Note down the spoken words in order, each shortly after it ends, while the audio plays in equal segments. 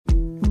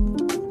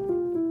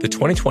The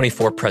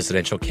 2024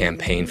 presidential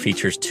campaign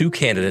features two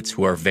candidates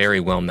who are very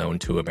well known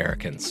to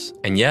Americans.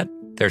 And yet,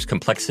 there's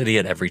complexity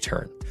at every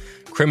turn.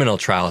 Criminal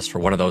trials for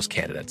one of those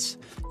candidates.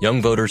 Young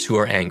voters who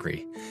are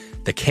angry.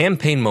 The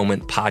Campaign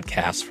Moment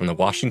podcast from the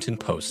Washington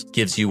Post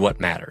gives you what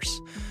matters.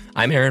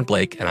 I'm Aaron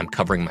Blake, and I'm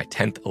covering my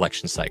 10th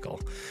election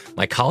cycle.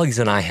 My colleagues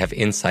and I have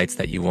insights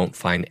that you won't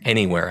find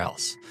anywhere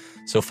else.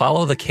 So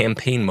follow the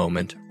Campaign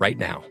Moment right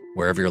now,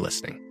 wherever you're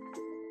listening.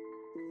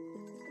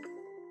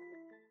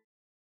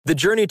 The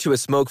journey to a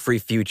smoke-free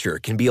future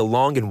can be a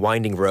long and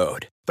winding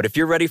road. But if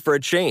you're ready for a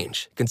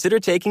change, consider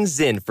taking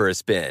Zyn for a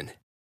spin.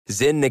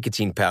 Zyn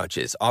nicotine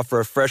pouches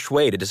offer a fresh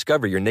way to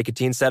discover your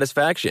nicotine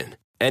satisfaction.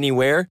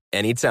 Anywhere,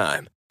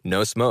 anytime.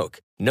 No smoke,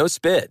 no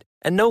spit,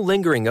 and no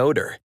lingering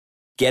odor.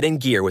 Get in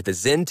gear with the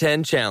Zyn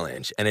 10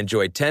 Challenge and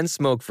enjoy 10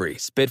 smoke-free,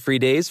 spit-free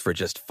days for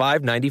just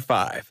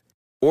 $5.95.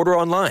 Order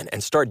online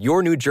and start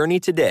your new journey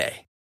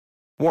today.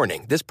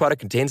 Warning, this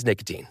product contains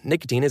nicotine.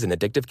 Nicotine is an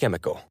addictive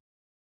chemical.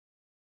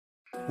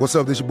 What's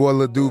up, this your boy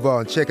Lil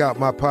Duval, and check out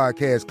my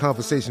podcast,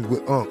 Conversations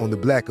with Unc, on the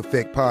Black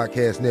Effect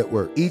Podcast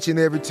Network. Each and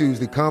every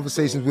Tuesday,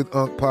 Conversations with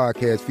Unc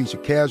podcast feature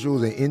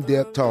casual and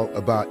in-depth talk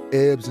about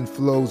ebbs and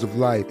flows of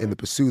life and the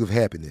pursuit of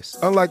happiness.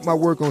 Unlike my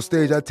work on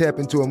stage, I tap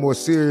into a more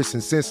serious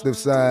and sensitive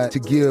side to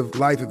give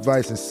life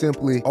advice and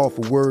simply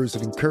offer words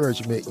of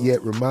encouragement,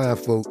 yet remind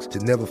folks to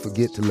never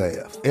forget to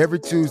laugh. Every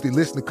Tuesday,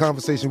 listen to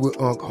Conversations with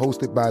Unc,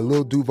 hosted by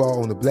Lil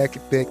Duval on the Black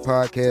Effect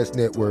Podcast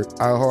Network,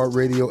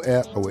 iHeartRadio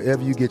app, or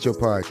wherever you get your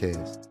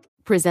podcasts.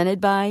 Presented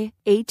by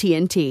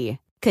AT&T.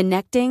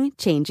 Connecting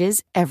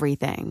changes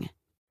everything.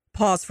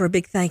 Pause for a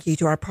big thank you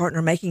to our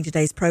partner making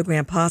today's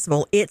program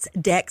possible. It's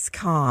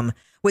Dexcom.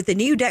 With the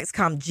new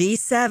Dexcom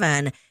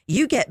G7,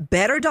 you get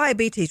better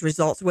diabetes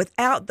results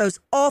without those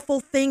awful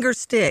finger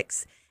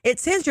sticks. It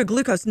sends your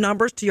glucose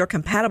numbers to your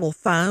compatible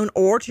phone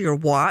or to your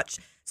watch,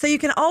 so you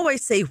can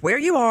always see where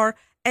you are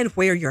and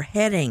where you're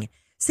heading.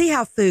 See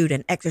how food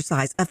and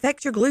exercise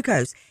affect your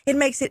glucose. It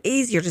makes it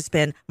easier to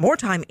spend more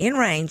time in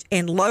range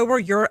and lower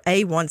your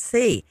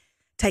A1C.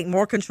 Take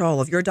more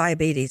control of your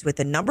diabetes with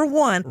the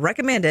 #1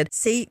 recommended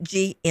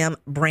CGM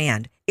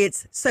brand.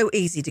 It's so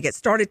easy to get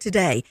started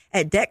today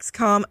at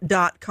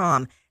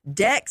Dexcom.com.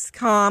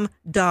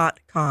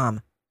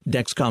 Dexcom.com.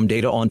 Dexcom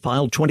data on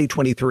file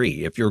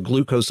 2023. If your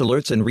glucose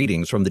alerts and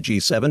readings from the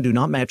G7 do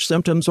not match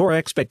symptoms or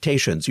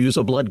expectations, use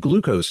a blood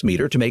glucose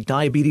meter to make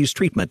diabetes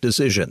treatment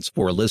decisions.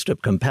 For a list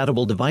of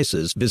compatible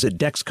devices, visit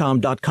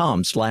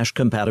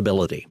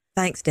Dexcom.com/compatibility.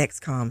 Thanks,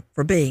 Dexcom,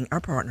 for being our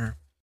partner.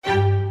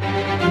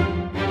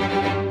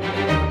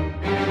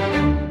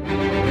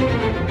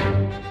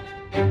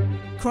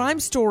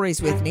 Crime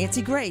Stories with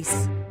Nancy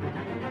Grace.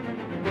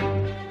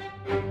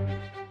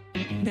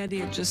 Mandy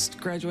had just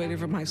graduated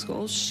from high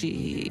school.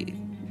 She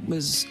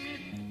was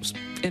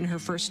in her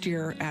first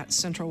year at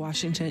Central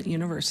Washington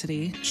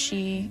University.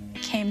 She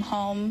came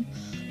home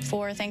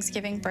for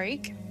Thanksgiving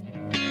break.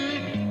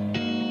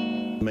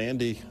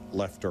 Mandy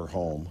left her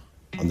home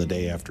on the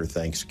day after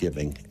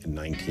Thanksgiving in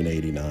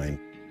 1989.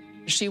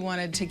 She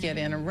wanted to get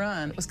in a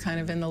run. It was kind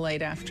of in the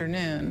late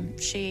afternoon.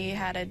 She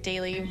had a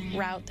daily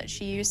route that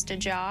she used to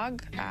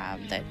jog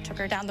that took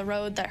her down the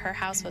road that her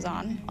house was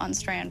on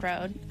Strand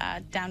Road,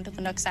 down to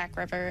the Nooksack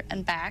River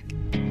and back.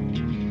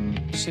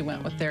 She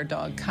went with their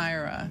dog,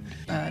 Kyra,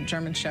 a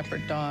German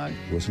Shepherd dog.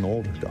 It was an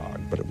older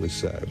dog, but it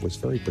was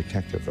very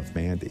protective of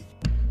Mandy.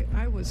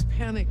 I was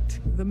panicked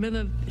the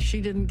minute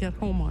she didn't get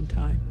home on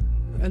time.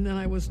 And then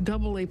I was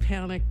doubly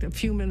panicked a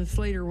few minutes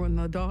later when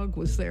the dog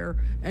was there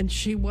and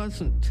she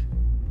wasn't.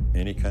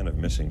 Any kind of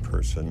missing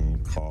person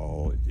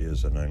call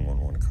is a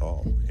 911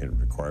 call. It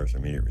requires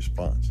immediate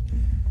response.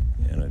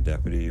 And a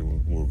deputy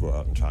will go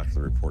out and talk to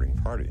the reporting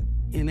party.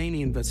 In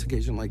any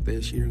investigation like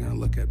this, you're going to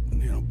look at,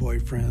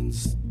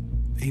 boyfriends,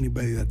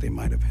 anybody that they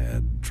might have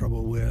had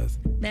trouble with.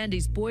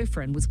 Mandy's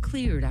boyfriend was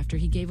cleared after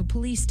he gave a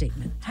police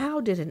statement.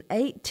 How did an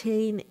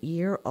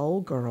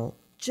 18-year-old girl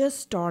just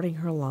starting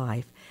her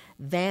life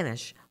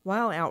vanish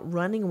while out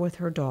running with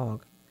her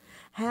dog?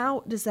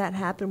 How does that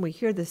happen? We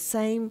hear the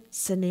same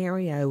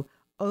scenario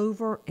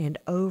over and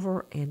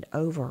over and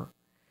over.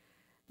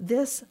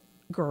 This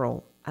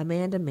girl,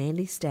 Amanda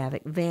Mandy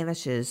Stavik,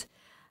 vanishes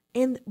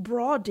in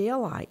broad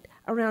daylight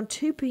around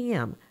 2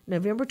 p.m.,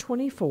 November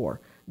 24,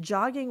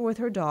 jogging with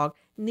her dog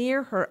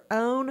near her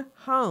own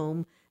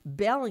home,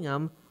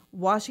 Bellingham,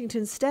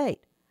 Washington State.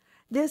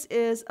 This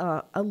is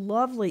a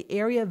lovely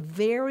area,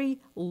 very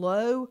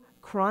low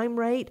crime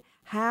rate.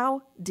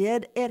 How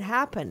did it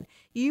happen?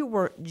 You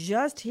were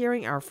just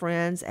hearing our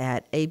friends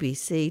at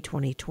ABC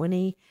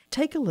 2020.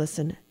 Take a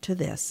listen to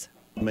this.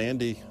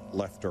 Mandy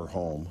left her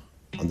home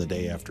on the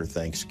day after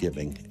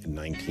Thanksgiving in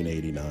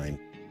 1989.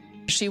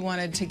 She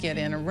wanted to get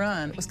in a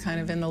run. It was kind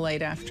of in the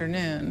late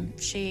afternoon.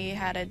 She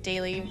had a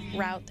daily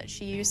route that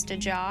she used to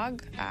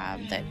jog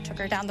that took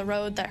her down the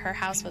road that her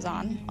house was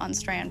on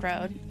Strand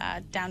Road,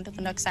 down to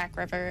the Nooksack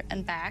River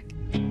and back.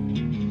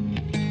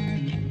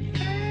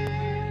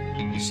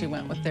 She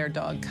went with their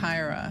dog,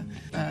 Kyra,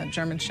 a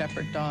German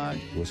Shepherd dog.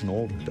 It was an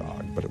older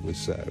dog, but it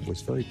was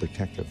very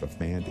protective of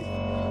Mandy.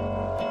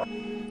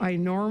 I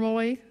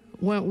normally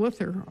went with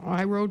her.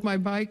 I rode my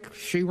bike,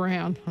 she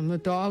ran, and the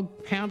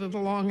dog panted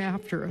along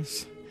after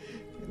us.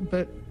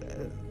 But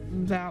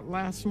that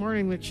last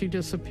morning that she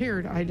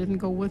disappeared, I didn't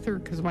go with her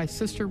because my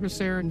sister was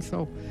there, and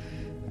so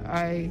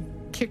I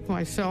kicked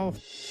myself.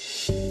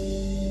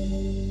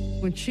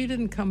 When she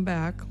didn't come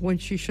back, when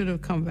she should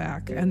have come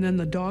back, and then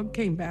the dog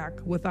came back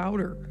without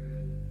her,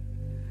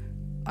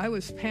 I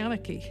was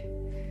panicky.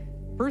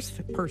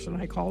 First person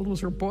I called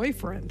was her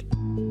boyfriend.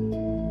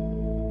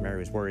 Mary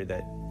was worried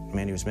that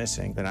Mandy was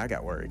missing. Then I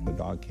got worried. The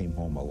dog came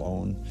home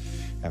alone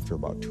after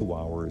about 2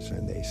 hours,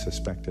 and they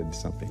suspected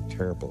something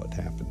terrible had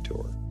happened to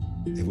her.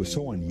 It was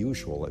so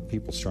unusual that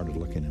people started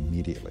looking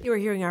immediately. You were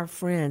hearing our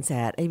friends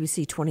at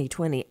ABC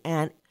 2020,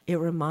 and it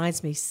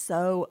reminds me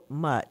so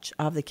much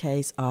of the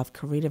case of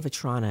Karina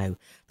Vetrano,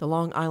 the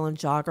Long Island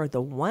jogger.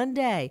 The one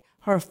day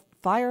her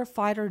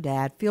firefighter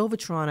dad, Phil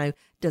Vetrano,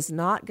 does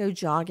not go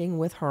jogging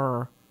with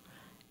her,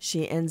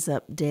 she ends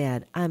up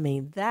dead. I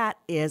mean, that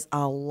is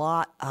a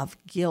lot of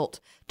guilt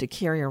to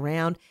carry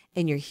around.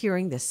 And you're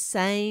hearing the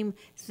same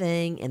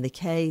thing in the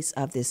case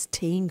of this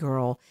teen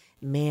girl,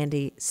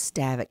 Mandy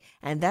Stavik.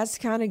 And that's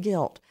the kind of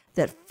guilt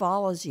that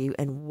follows you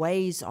and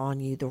weighs on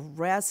you the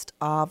rest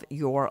of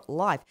your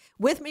life.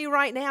 With me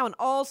right now, an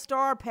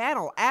all-star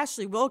panel,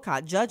 Ashley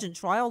Wilcott, judge and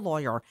trial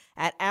lawyer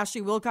at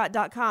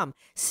ashleywilcott.com.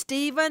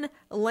 Stephen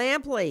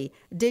Lampley,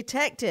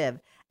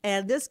 detective.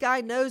 And this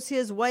guy knows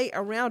his way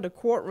around a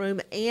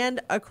courtroom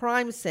and a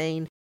crime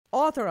scene.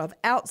 Author of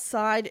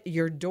Outside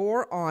Your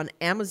Door on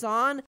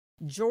Amazon.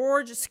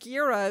 George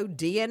Skiro,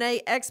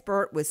 DNA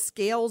expert with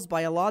Scales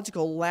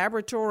Biological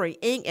Laboratory,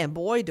 Inc. And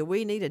boy, do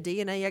we need a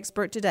DNA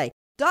expert today.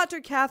 Dr.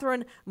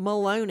 Catherine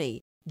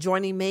Maloney.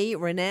 Joining me,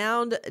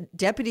 renowned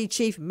Deputy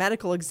Chief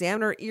Medical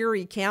Examiner,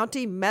 Erie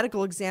County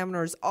Medical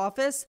Examiner's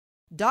Office.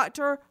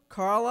 Dr.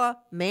 Carla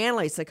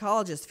Manley,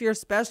 psychologist, fear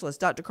specialist,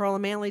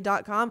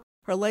 drcarlamanley.com.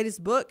 Her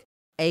latest book,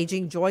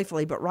 Aging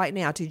Joyfully. But right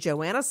now to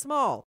Joanna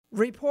Small,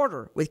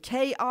 reporter with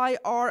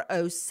KIRO7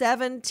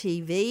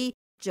 TV.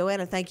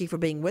 Joanna, thank you for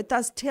being with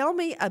us. Tell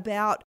me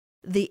about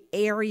the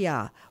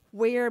area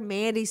where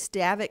Mandy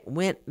Stavik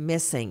went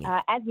missing.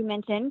 As you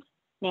mentioned,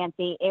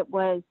 Nancy, it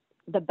was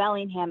the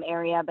Bellingham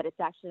area, but it's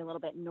actually a little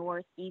bit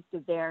northeast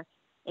of there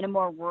in a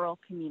more rural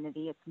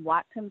community. It's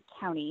Whatcom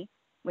County,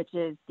 which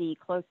is the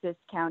closest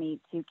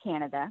county to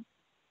Canada.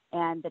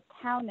 And the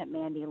town that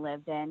Mandy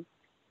lived in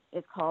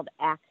is called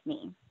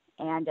Acme,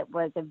 and it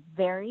was a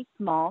very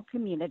small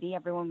community.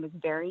 Everyone was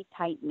very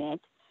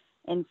tight-knit.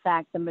 In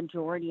fact, the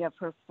majority of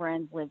her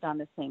friends lived on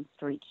the same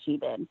street she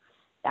did.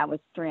 That was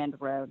Strand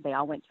Road. They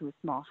all went to a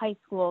small high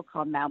school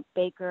called Mount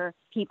Baker.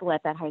 People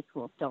at that high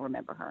school still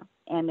remember her,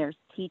 and there's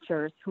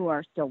teachers who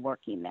are still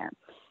working there.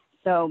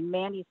 So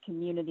Mandy's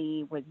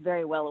community was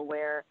very well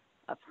aware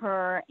of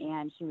her,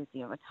 and she was,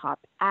 a top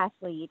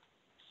athlete.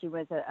 She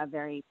was a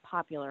very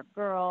popular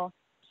girl.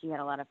 She had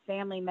a lot of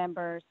family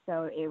members,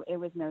 so it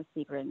was no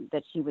secret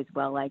that she was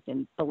well-liked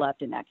and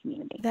beloved in that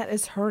community. That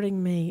is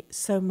hurting me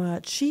so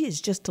much. She is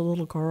just a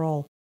little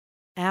girl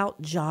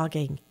out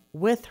jogging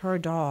with her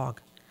dog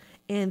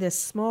in this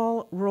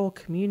small rural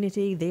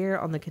community there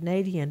on the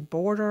Canadian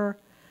border.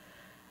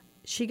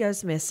 She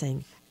goes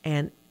missing,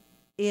 and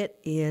it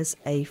is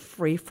a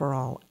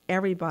free-for-all.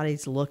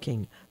 Everybody's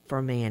looking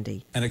for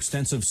Mandy. An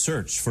extensive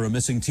search for a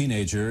missing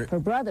teenager. Her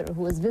brother,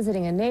 who was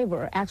visiting a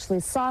neighbor,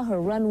 actually saw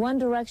her run one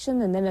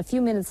direction and then a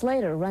few minutes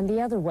later run the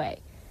other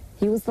way.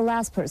 He was the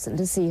last person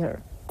to see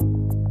her.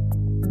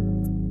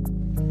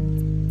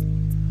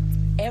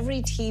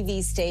 Every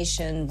TV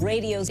station,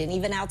 radios, and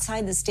even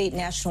outside the state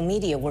national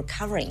media were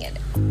covering it.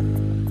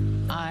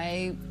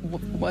 I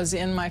was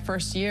in my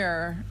first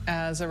year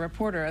as a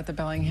reporter at the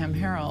Bellingham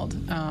Herald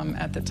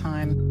at the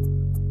time.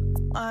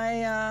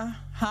 I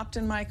hopped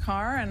in my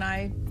car and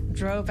I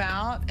drove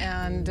out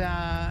and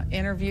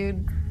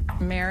interviewed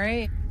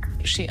Mary.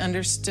 She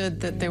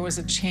understood that there was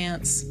a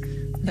chance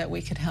that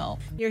we could help.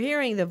 You're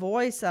hearing the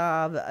voice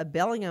of a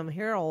Bellingham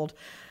Herald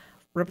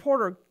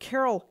reporter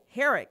Carol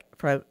Herrick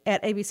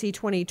at ABC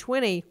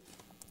 2020.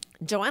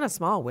 Joanna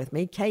Small with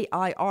me,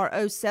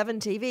 KIRO7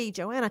 TV.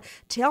 Joanna,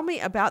 tell me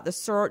about the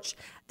search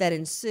that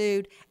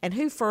ensued and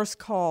who first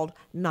called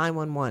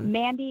 911.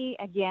 Mandy,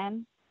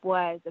 again,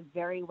 was a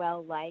very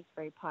well-liked,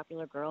 very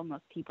popular girl.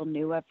 Most people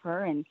knew of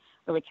her and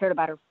really cared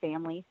about her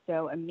family.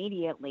 So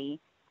immediately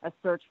a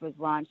search was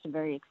launched, a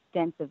very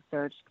extensive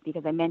search,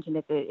 because I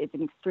mentioned it's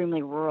an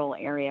extremely rural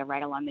area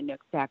right along the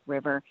Nooksack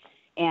River.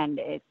 And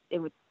it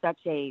was such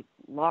a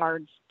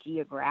large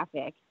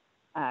geographic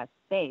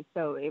space,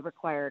 so it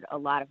required a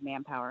lot of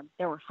manpower.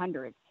 There were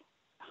hundreds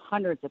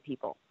of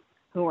people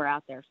who were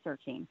out there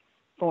searching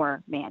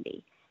for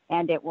Mandy,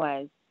 and it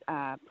was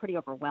pretty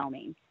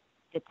overwhelming.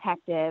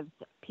 Detectives,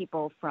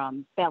 people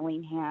from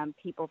Bellingham,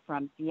 people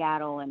from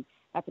Seattle, and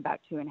that's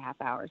about 2.5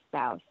 hours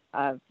south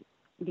of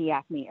the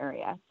Acme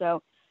area.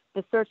 So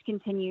the search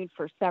continued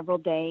for several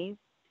days.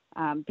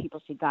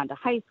 People she'd gone to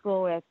high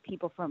school with,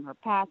 people from her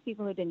past,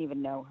 people who didn't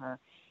even know her.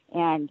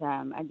 And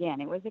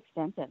again, it was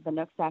extensive. The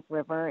Nooksack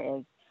River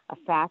is a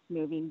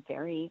fast-moving,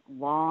 very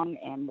long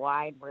and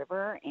wide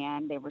river,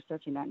 and they were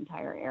searching that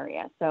entire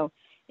area. So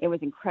it was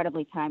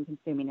incredibly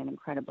time-consuming and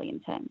incredibly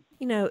intense.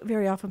 You know,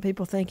 very often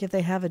people think if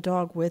they have a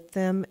dog with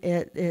them,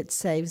 it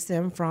saves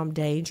them from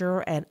danger.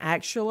 And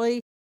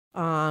actually,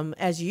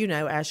 as you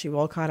know, Ashley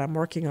Wolcott, I'm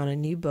working on a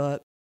new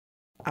book,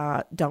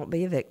 Don't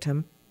Be a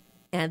Victim.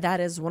 And that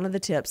is one of the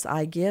tips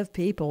I give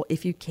people.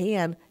 If you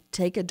can,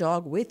 take a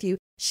dog with you.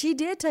 She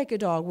did take a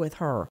dog with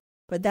her,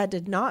 but that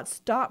did not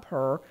stop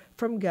her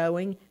from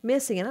going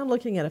missing. And I'm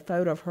looking at a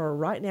photo of her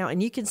right now,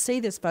 and you can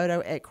see this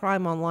photo at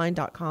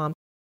crimeonline.com.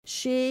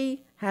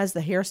 She has the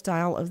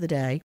hairstyle of the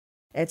day.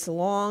 It's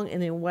long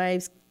and in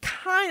waves,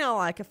 kind of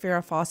like a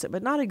Farrah Fawcett,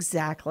 but not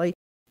exactly.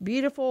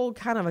 Beautiful,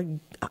 kind of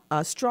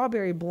a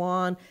strawberry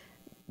blonde,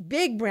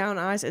 big brown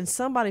eyes, and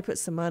somebody put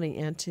some money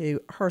into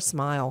her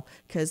smile,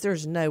 because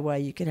there's no way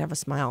you can have a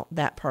smile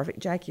that perfect.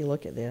 Jackie,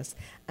 look at this.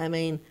 I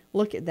mean,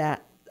 look at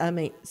that. I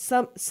mean,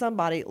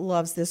 somebody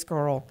loves this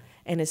girl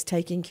and is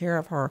taking care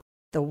of her.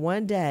 The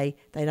one day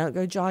they don't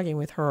go jogging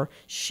with her,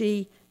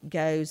 she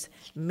goes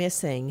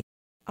missing.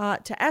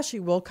 To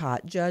Ashley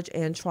Wolcott, judge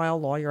and trial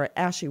lawyer at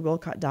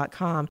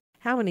ashleywolcott.com,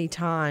 how many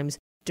times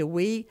do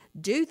we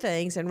do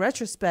things in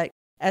retrospect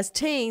as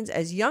teens,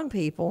 as young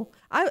people?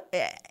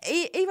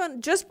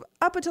 Even just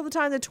up until the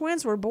time the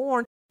twins were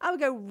born, I would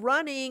go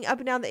running up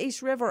and down the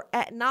East River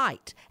at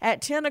night,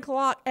 at 10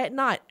 o'clock at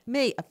night.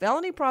 Me, a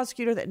felony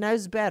prosecutor that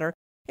knows better.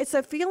 It's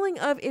a feeling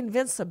of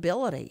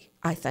invincibility,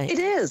 I think. It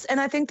is. And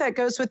I think that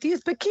goes with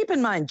youth. But keep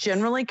in mind,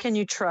 generally, can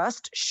you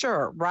trust?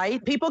 Sure,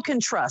 right? People can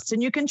trust.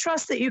 And you can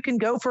trust that you can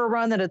go for a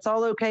run, that it's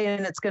all okay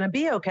and it's going to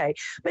be okay.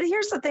 But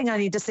here's the thing I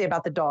need to say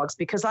about the dogs,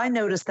 because I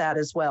noticed that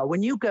as well.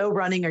 When you go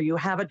running or you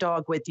have a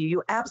dog with you,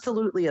 you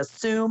absolutely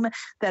assume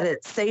that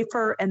it's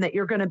safer and that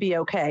you're going to be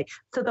okay.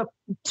 So the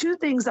two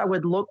things I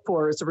would look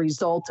for as a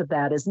result of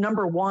that is,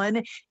 number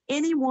one,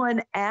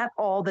 anyone at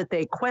all that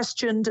they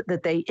questioned,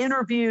 that they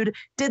interviewed,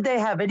 did they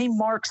have any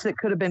marks that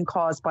could have been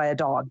caused by a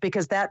dog?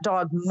 Because that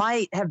dog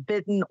might have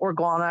bitten or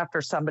gone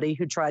after somebody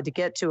who tried to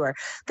get to her.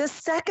 The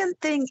second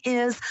thing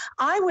is,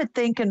 I would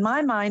think in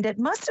my mind, it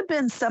must have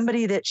been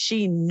somebody that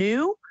she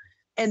knew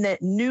and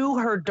that knew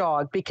her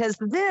dog, because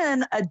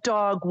then a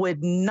dog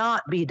would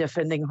not be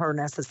defending her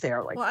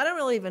necessarily. Well, I don't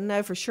really even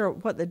know for sure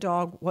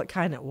what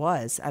kind it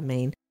was. I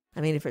mean,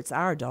 if it's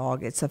our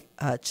dog, it's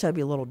a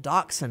chubby little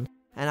dachshund.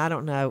 And I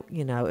don't know,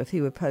 if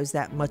he would pose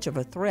that much of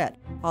a threat,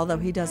 although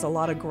he does a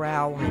lot of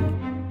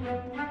growling.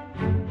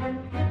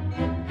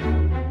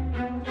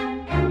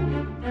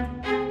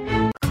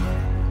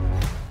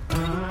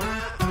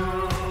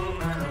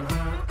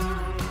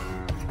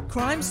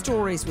 Crime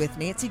Stories with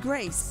Nancy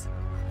Grace.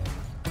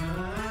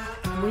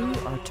 We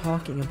are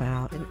talking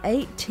about an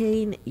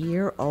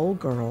 18-year-old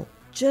girl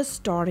just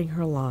starting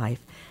her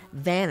life,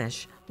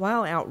 vanished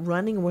while out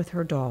running with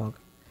her dog.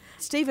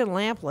 Stephen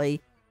Lampley,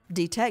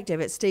 detective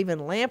at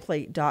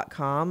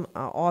StephenLampley.com,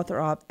 author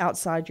of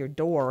Outside Your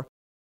Door.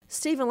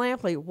 Stephen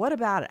Lampley, what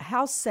about it?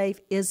 How safe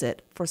is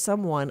it for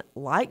someone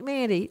like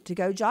Mandy to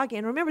go jogging?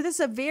 And remember, this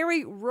is a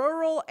very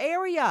rural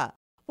area.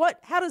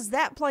 How does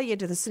that play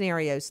into the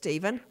scenario,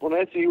 Stephen? Well,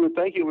 Nancy, you would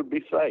think it would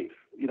be safe.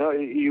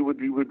 You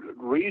would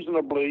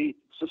reasonably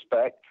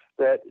suspect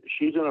that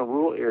she's in a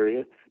rural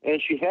area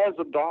and she has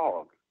a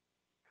dog.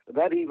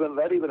 That even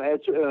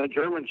adds a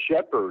German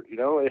Shepherd.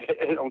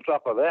 On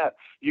top of that,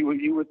 you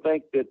would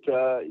think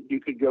that you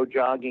could go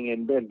jogging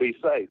and then be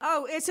safe.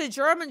 Oh, it's a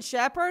German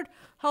Shepherd?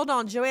 Hold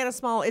on, Joanna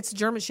Small, it's a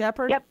German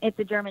Shepherd? Yep, it's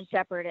a German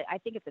Shepherd. I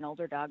think it's an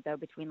older dog, though,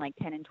 between like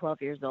 10 and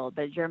 12 years old,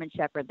 but a German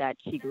Shepherd that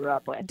she grew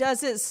up with.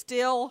 Does it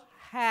still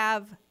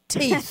have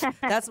teeth?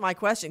 That's my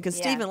question, because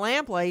yeah. Stephen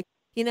Lampley,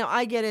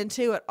 I get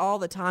into it all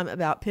the time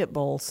about pit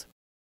bulls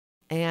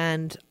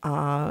and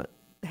how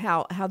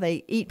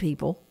they eat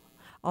people.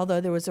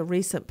 Although there was a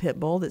recent pit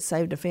bull that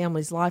saved a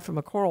family's life from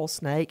a coral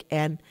snake,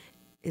 and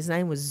his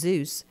name was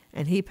Zeus,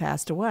 and he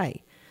passed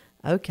away.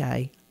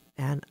 Okay,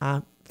 and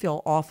I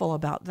feel awful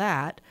about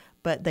that,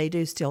 but they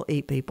do still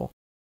eat people.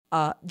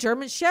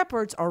 German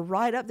Shepherds are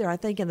right up there, I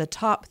think, in the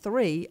top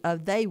 3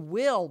 of they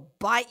will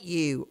bite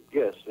you.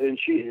 Yes, and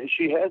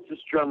she has this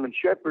German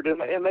Shepherd,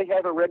 and they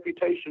have a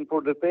reputation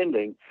for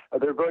defending.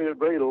 They're very,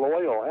 very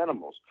loyal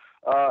animals.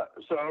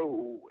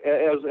 So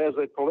as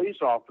a police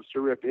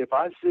officer, if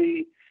I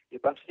see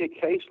a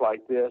case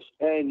like this,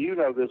 and you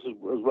know this as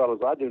well as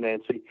I do,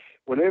 Nancy,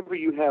 whenever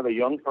you have a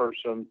young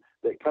person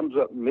that comes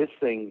up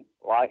missing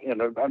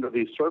under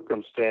these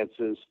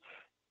circumstances,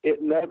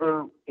 it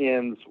never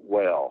ends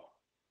well.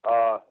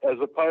 As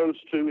opposed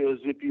to is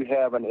if you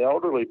have an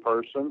elderly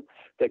person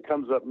that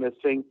comes up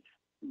missing,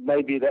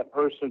 maybe that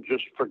person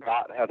just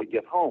forgot how to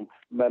get home.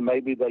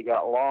 Maybe they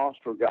got lost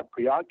or got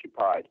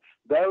preoccupied.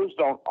 Those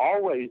don't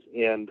always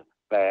end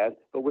bad,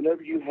 but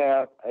whenever you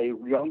have a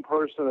young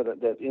person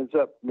that ends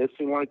up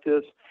missing like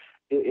this,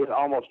 it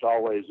almost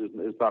always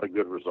is not a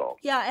good result.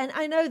 Yeah, and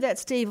I know that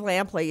Steve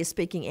Lampley is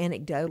speaking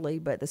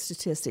anecdotally, but the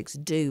statistics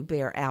do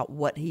bear out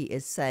what he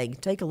is saying.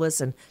 Take a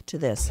listen to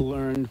this.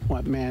 Learned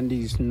what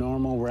Mandy's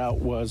normal route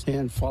was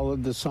and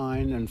followed the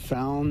sign and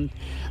found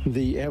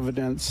the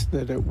evidence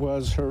that it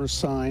was her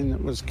sign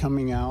that was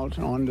coming out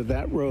onto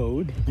that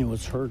road. It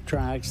was her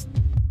tracks,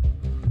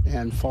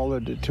 and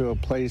followed it to a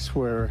place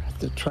where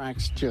the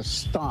tracks just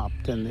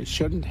stopped, and they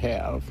shouldn't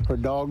have. Her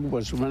dog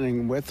was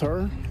running with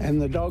her,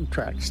 and the dog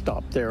tracks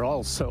stopped there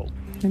also.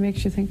 It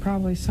makes you think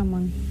probably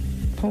someone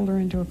pulled her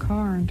into a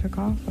car and took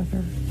off with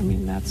her. I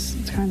mean,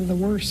 it's kind of the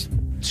worst.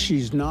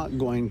 She's not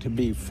going to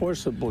be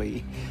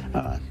forcibly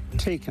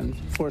taken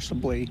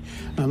forcibly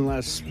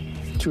unless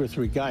 2 or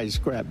 3 guys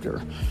grabbed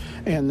her.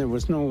 And there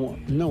was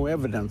no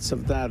evidence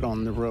of that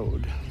on the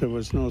road. There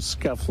was no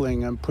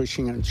scuffling and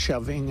pushing and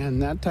shoving and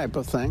that type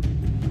of thing.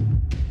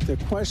 The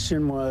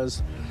question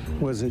was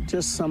it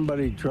just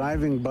somebody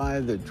driving by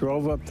that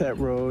drove up that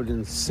road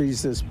and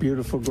sees this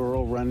beautiful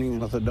girl running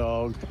with a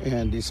dog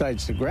and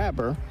decides to grab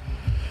her?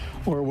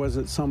 Or was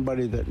it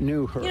somebody that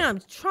knew her? You know,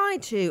 I'm trying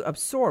to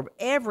absorb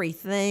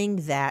everything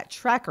that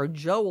tracker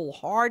Joel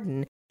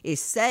Harden is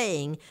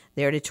saying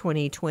there to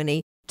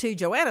 2020. To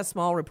Joanna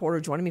Small, reporter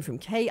joining me from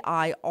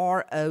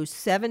KIRO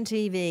 7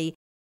 TV.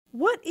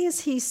 What is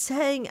he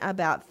saying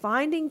about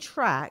finding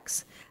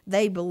tracks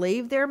they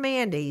believe they're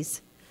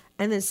Mandy's,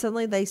 and then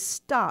suddenly they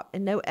stop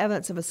and no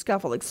evidence of a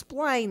scuffle?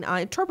 Explain,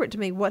 interpret to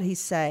me what he's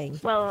saying.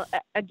 Well,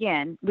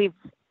 again, we've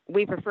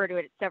referred to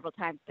it several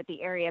times, but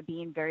the area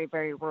being very,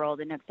 very rural,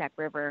 the Nooksack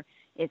River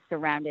is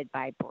surrounded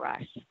by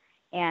brush.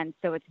 And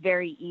so it's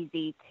very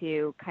easy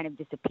to kind of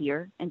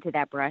disappear into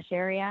that brush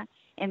area.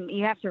 And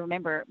you have to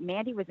remember,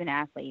 Mandy was an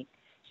athlete.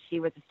 She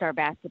was a star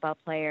basketball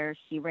player.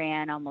 She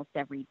ran almost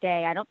every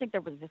day. I don't think there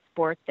was a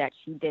sport that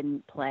she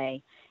didn't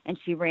play. And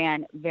she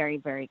ran very,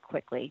 very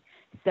quickly.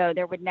 So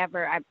there would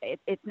never,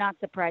 it's not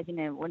surprising,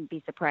 and it wouldn't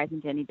be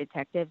surprising to any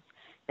detectives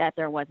that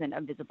there wasn't a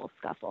visible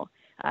scuffle.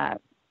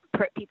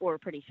 People were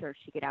pretty sure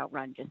she could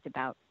outrun just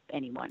about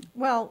anyone.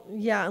 Well,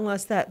 yeah,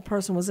 unless that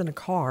person was in a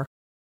car.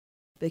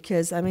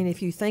 Because, I mean,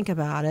 if you think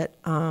about it,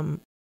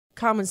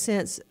 common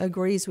sense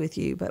agrees with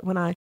you. But when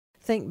I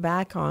think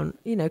back on,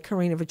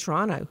 Karina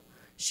Vetrano,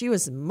 she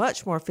was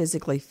much more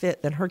physically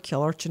fit than her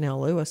killer,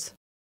 Chanel Lewis.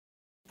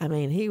 I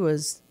mean, he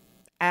was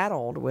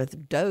addled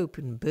with dope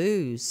and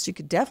booze. She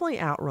could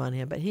definitely outrun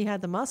him, but he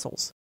had the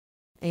muscles.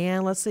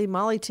 And let's see,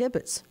 Molly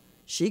Tibbetts,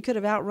 she could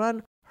have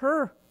outrun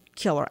her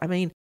killer. I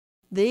mean,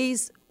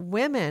 these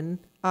women,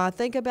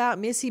 think about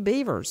Missy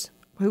Beavers,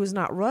 who was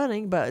not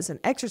running, but is an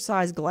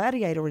exercise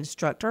gladiator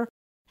instructor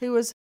who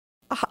was,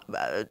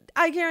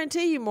 I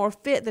guarantee you, more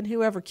fit than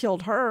whoever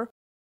killed her.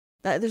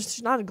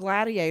 There's not a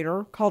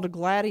gladiator called a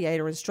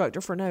gladiator instructor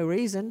for no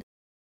reason.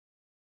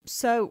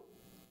 So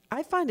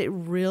I find it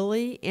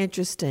really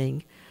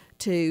interesting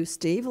to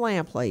Steve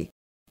Lampley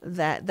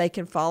that they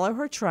can follow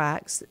her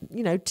tracks,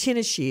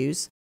 tennis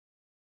shoes,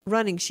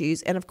 running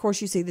shoes, and of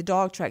course you see the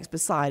dog tracks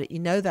beside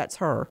it. That's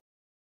her.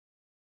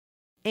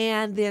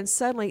 And then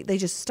suddenly they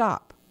just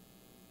stop.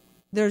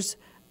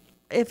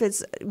 If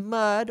it's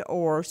mud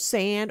or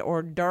sand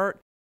or dirt,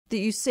 that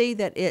you see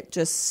that it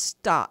just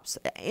stops.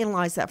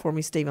 Analyze that for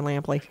me, Stephen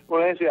Lampley.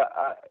 Well, Nancy,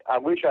 I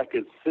wish I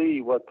could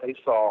see what they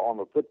saw on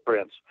the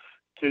footprints.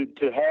 To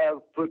have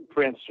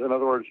footprints, in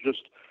other words,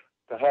 just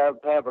to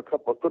have a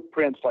couple of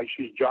footprints like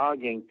she's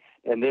jogging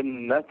and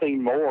then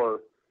nothing more,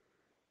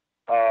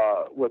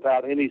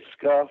 without any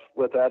scuff,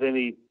 without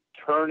any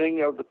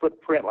turning of the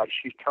footprint, like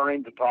she's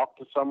turning to talk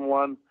to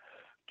someone,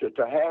 to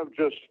have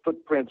just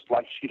footprints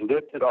like she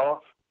lifted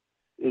off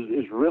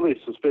is really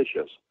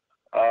suspicious.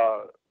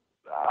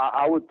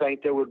 I would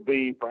think there would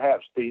be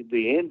perhaps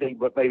the ending,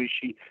 but maybe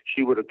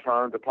she would have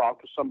turned to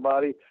talk to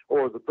somebody,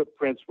 or the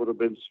footprints would have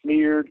been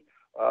smeared.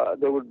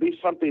 There would be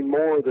something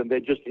more than they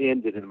just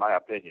ended, in my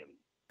opinion.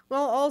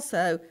 Well,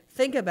 also,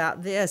 think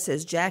about this,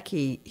 as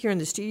Jackie here in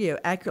the studio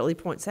accurately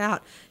points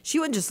out. She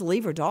wouldn't just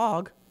leave her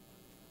dog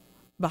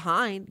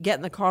behind, get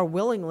in the car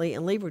willingly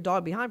and leave her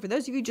dog behind. For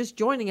those of you just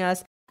joining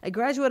us, a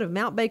graduate of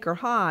Mount Baker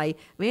High,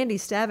 Mandy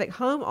Stavik,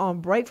 home on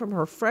break from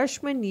her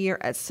freshman year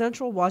at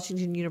Central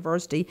Washington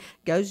University,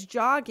 goes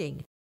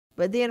jogging.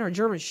 But then her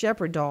German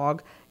Shepherd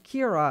dog,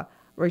 Kira,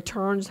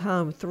 returns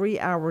home 3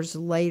 hours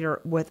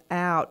later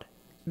without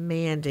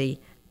Mandy.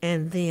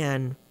 And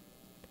then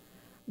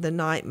the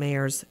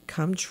nightmares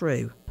come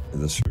true.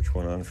 The search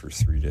went on for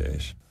 3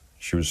 days.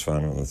 She was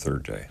found on the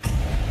 3rd day.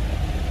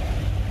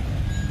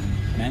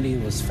 Mandy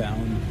was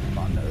found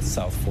on the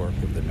South Fork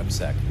of the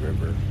Nooksack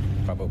River,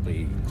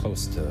 probably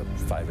close to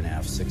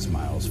 5.5, 6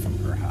 miles from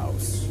her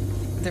house.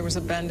 There was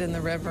a bend in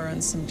the river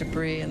and some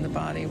debris, and the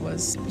body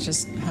was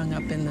just hung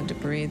up in the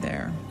debris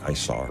there. I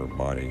saw her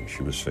body.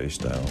 She was face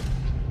down.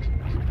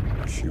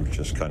 She was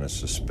just kind of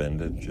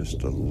suspended,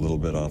 just a little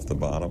bit off the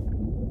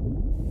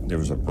bottom. There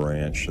was a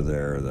branch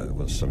there that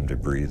was some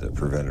debris that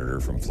prevented her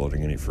from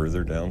floating any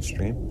further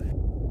downstream.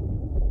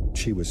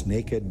 She was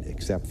naked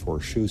except for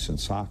shoes and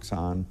socks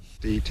on.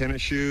 The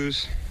tennis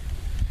shoes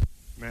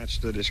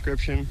matched the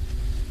description.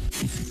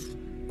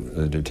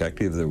 The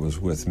detective that was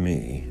with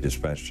me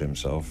dispatched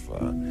himself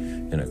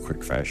in a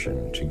quick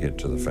fashion to get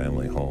to the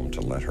family home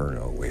to let her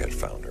know we had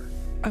found her.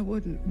 I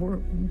wouldn't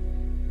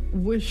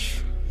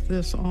wish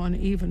this on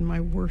even my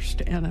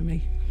worst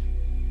enemy.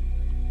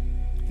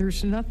 There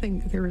is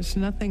nothing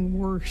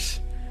worse.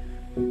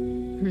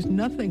 There's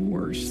nothing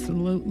worse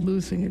than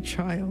losing a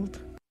child.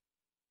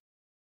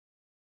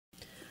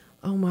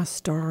 Oh, my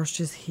stars,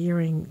 just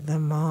hearing the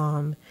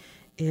mom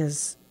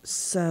is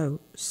so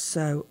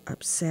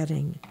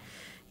upsetting.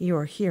 You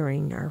are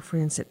hearing our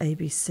friends at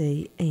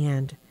ABC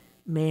and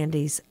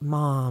Mandy's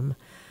mom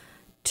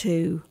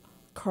to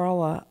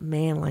Carla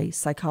Manley,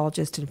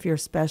 psychologist and fear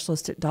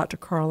specialist at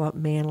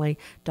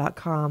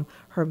drcarlamanley.com,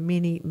 her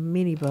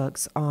many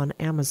books on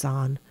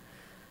Amazon.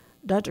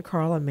 Dr.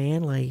 Carla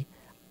Manley,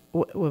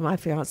 when my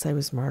fiance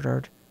was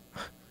murdered,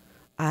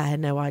 I had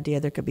no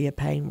idea there could be a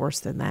pain worse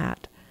than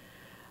that.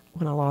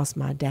 When I lost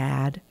my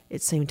dad,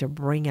 it seemed to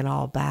bring it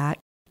all back.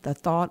 The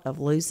thought of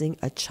losing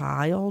a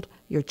child,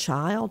 your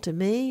child, to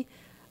me,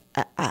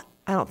 I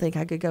don't think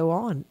I could go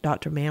on,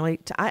 Dr. Manley.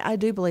 I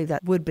do believe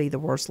that would be the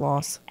worst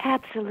loss.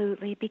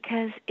 Absolutely,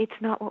 because it's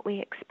not what we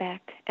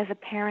expect. As a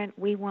parent,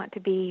 we want to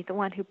be the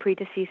one who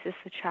predeceases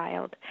the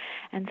child.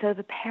 And so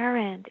the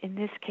parent, in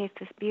this case,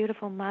 this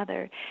beautiful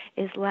mother,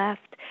 is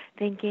left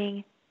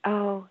thinking,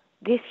 oh,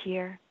 this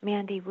year,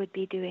 Mandy would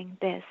be doing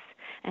this.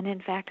 And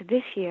in fact,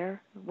 this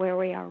year, where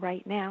we are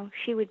right now,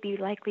 she would be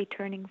likely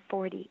turning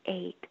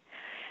 48.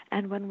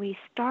 And when we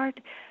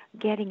start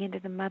getting into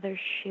the mother's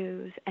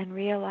shoes and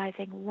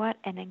realizing what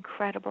an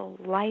incredible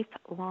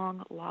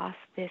lifelong loss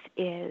this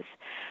is,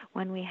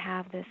 when we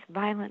have this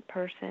violent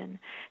person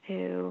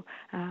who,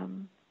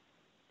 an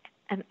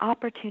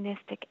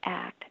opportunistic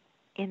act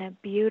in a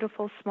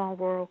beautiful small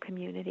rural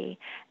community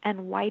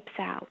and wipes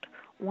out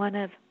one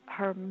of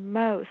her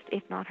most,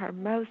 if not her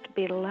most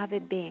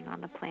beloved being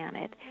on the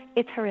planet,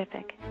 it's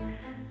horrific.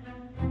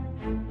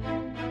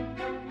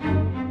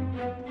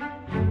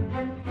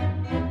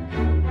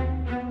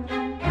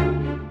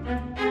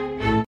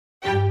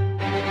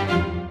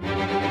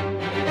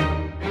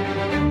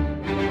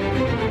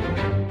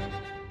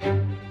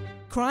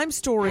 Crime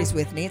Stories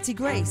with Nancy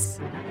Grace.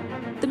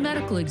 The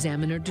medical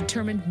examiner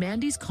determined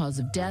Mandy's cause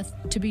of death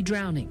to be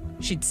drowning.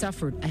 She'd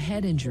suffered a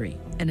head injury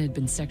and had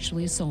been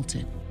sexually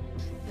assaulted.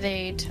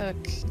 They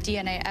took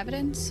DNA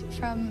evidence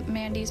from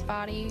Mandy's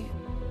body.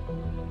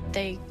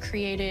 They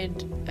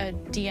created a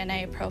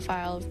DNA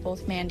profile of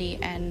both Mandy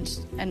and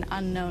an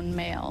unknown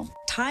male.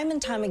 Time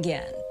and time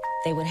again,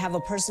 they would have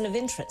a person of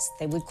interest.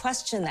 They would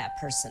question that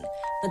person,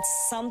 but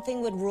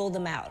something would rule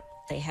them out.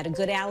 They had a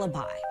good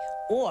alibi,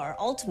 or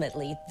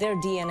ultimately, their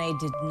DNA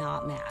did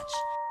not match.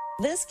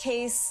 This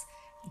case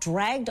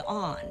dragged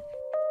on.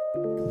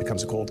 It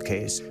becomes a cold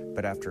case,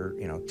 but after,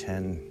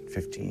 10,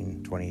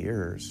 15, 20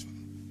 years,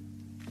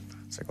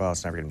 it's like, well,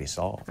 it's never going to be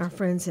solved. Our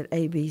friends at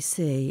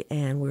ABC,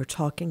 and we're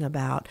talking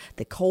about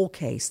the cold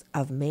case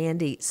of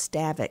Mandy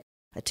Stavik,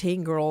 a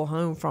teen girl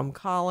home from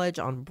college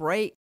on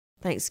break,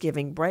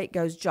 Thanksgiving break,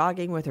 goes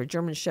jogging with her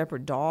German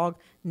Shepherd dog,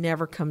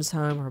 never comes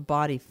home, her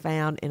body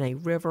found in a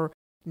river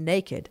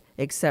naked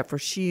except for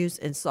shoes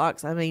and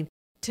socks. I mean,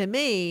 to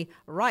me,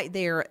 right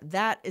there,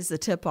 that is the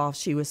tip-off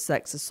she was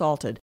sex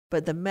assaulted.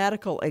 But the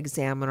medical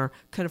examiner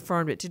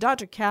confirmed it. To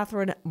Dr.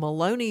 Catherine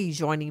Maloney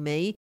joining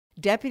me,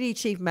 Deputy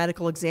Chief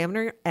Medical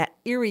Examiner at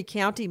Erie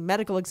County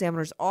Medical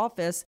Examiner's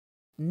Office,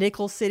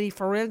 Nichols City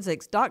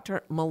Forensics.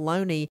 Dr.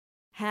 Maloney,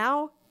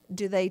 how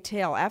do they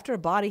tell, after a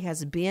body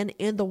has been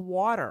in the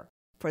water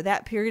for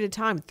that period of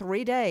time,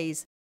 3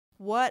 days,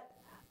 what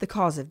the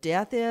cause of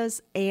death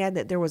is and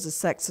that there was a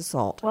sex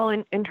assault? Well,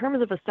 in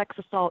terms of a sex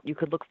assault, you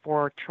could look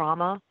for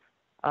trauma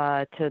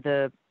to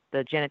the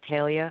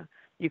genitalia.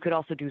 You could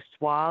also do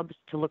swabs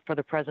to look for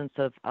the presence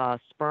of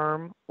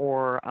sperm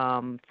or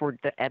for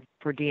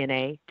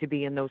DNA to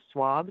be in those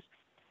swabs.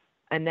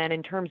 And then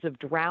in terms of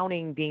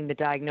drowning being the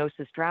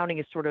diagnosis, drowning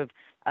is sort of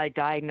a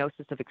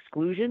diagnosis of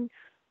exclusion,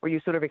 where you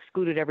sort of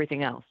excluded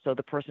everything else. So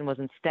the person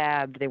wasn't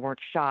stabbed, they weren't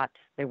shot,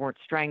 they weren't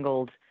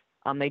strangled.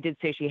 They did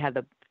say she had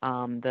it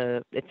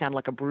sounded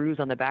like a bruise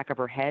on the back of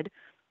her head.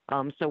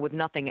 So with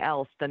nothing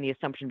else, then the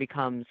assumption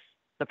becomes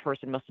the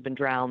person must have been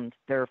drowned.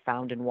 They're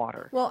found in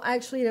water. Well,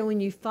 actually, when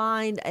you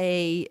find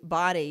a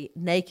body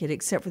naked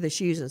except for the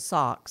shoes and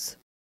socks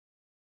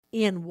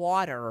in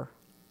water,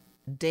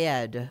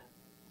 dead,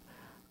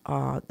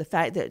 the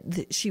fact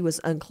that she was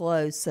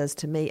unclothed says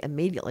to me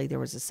immediately there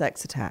was a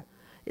sex attack.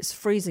 It's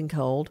freezing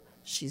cold.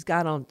 She's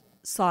got on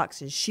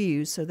socks and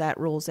shoes, so that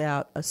rules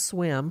out a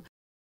swim,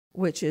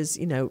 which is,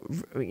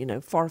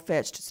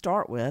 far-fetched to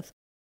start with.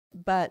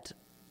 But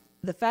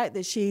the fact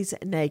that she's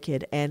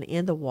naked and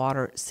in the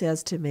water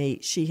says to me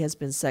she has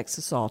been sex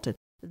assaulted.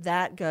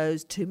 That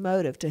goes to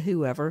motive, to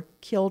whoever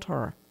killed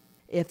her.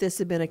 If this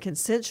had been a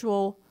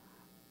consensual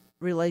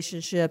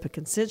relationship, a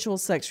consensual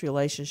sex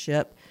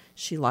relationship,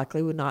 she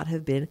likely would not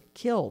have been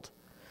killed.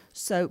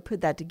 So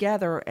put that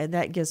together, and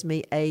that gives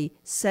me a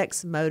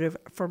sex motive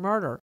for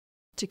murder.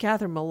 To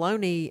Catherine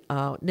Maloney,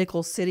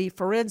 Nichols City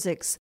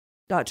Forensics,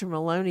 Dr.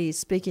 Maloney,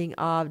 speaking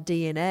of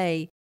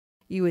DNA,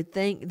 you would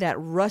think that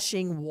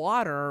rushing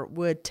water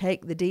would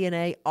take the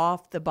DNA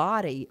off the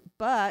body.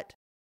 But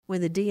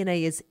when the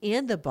DNA is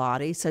in the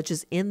body, such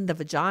as in the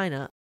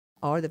vagina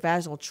or the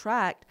vaginal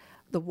tract,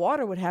 the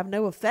water would have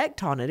no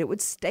effect on it. It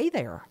would stay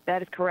there.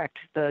 That is correct.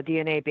 The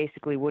DNA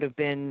basically would have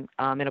been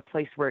in a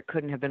place where it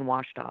couldn't have been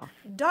washed off.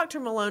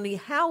 Dr. Maloney,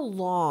 how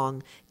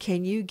long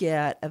can you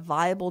get a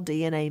viable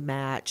DNA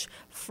match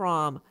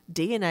from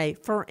DNA,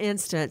 for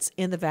instance,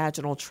 in the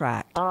vaginal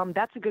tract?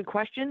 That's a good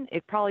question.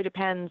 It probably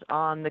depends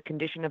on the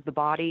condition of the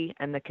body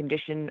and the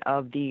condition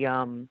of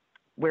the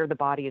where the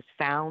body is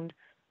found.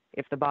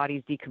 If the body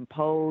is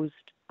decomposed,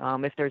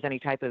 if there's any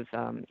type of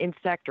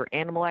insect or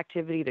animal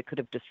activity that could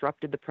have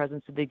disrupted the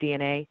presence of the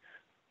DNA.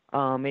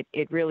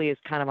 It really is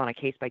kind of on a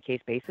case-by-case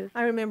basis.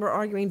 I remember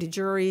arguing to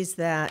juries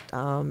that,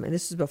 and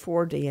this is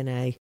before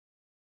DNA,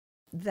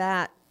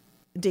 that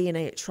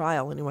DNA at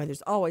trial, anyway,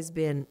 there's always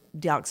been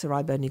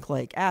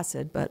deoxyribonucleic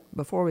acid, but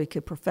before we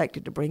could perfect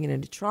it to bring it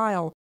into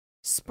trial,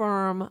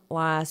 sperm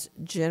lasts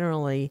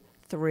generally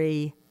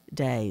 3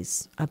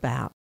 days,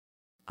 about,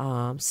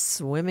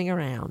 swimming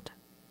around.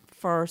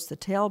 First, the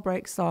tail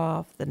breaks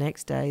off. The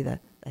next day, the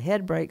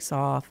head breaks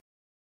off.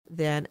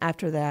 Then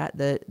after that,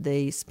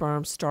 the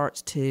sperm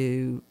starts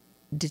to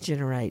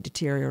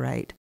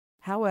deteriorate.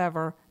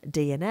 However,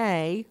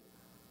 DNA,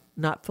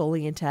 not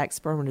fully intact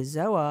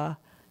spermatozoa,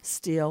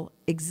 still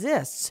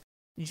exists.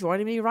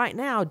 Joining me right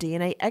now,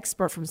 DNA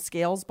expert from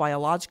Scales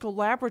Biological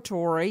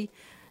Laboratory,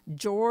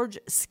 George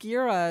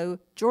Skiro.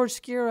 George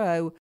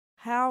Skiro,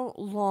 how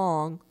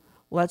long,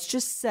 let's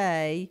just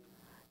say,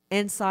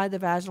 inside the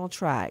vaginal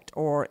tract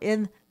or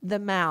in the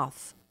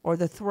mouth or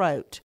the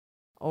throat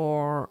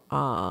or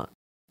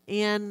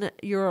in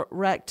your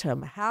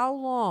rectum, how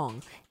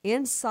long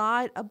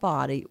inside a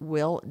body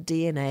will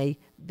DNA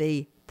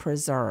be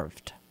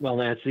preserved? Well,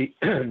 Nancy,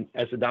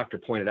 as the doctor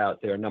pointed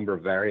out, there are a number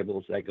of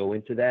variables that go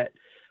into that.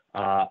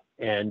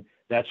 And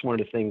that's one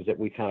of the things that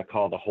we kind of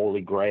call the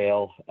holy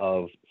grail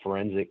of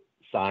forensic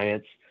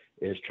science,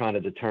 is trying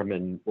to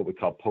determine what we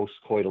call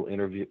postcoital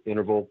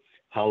interval,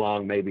 how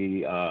long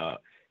maybe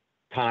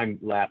time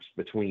lapse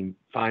between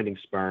finding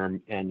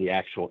sperm and the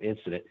actual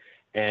incident.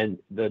 And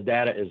the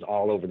data is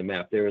all over the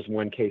map. There is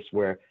one case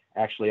where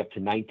actually up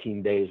to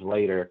 19 days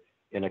later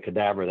in a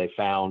cadaver, they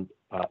found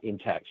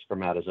intact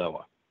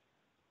spermatozoa.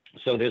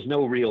 So there's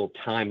no real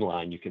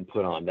timeline you can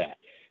put on that.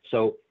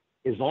 So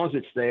as long as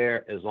it's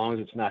there, as long as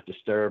it's not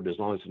disturbed, as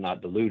long as it's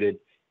not diluted,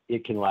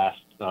 it can last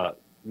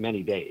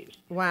many days.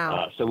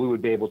 Wow. So we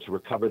would be able to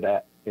recover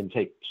that and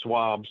take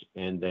swabs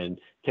and then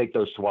take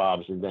those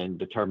swabs and then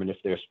determine if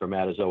there's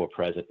spermatozoa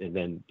present and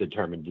then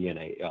determine the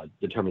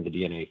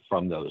DNA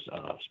from those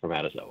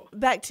spermatozoa.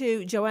 Back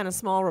to Joanna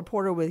Small,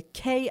 reporter with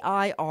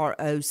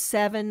KIRO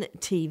 7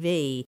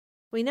 TV.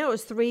 We know it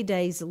was 3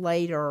 days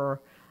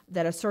later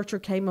that a searcher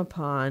came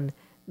upon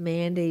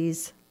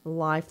Mandy's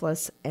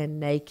lifeless and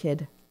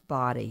naked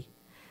body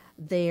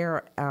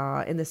there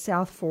in the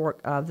South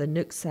Fork of the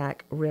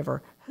Nooksack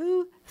River.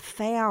 Who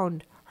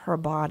found her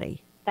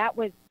body? That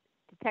was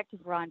Detective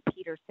Ron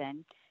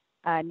Peterson,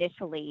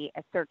 initially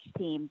a search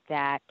team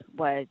that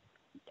was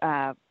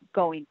that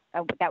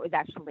was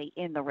actually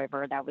in the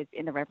river,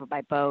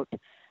 by boat,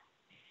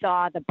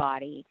 saw the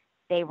body.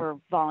 They were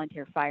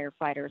volunteer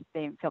firefighters.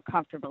 They didn't feel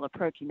comfortable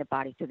approaching the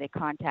body, so they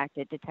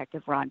contacted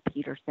Detective Ron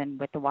Peterson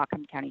with the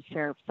Whatcom County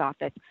Sheriff's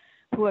Office,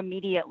 who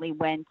immediately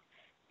went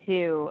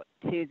to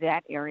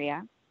that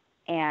area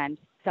and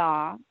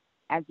saw,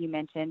 as you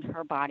mentioned,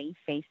 her body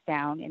face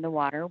down in the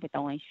water with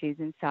only shoes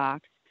and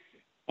socks.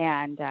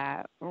 And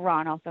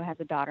Ron also has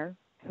a daughter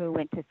who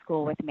went to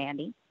school with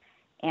Mandy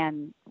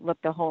and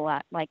looked a whole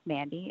lot like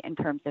Mandy in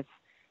terms of,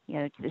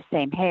 the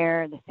same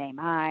hair, the same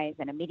eyes.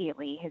 And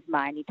immediately his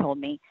mind, he told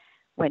me,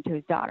 went to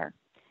his daughter.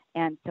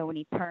 And so when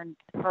he turned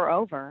her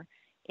over,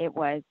 it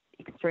was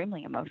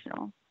extremely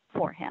emotional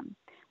for him.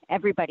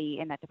 Everybody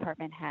in that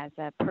department has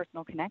a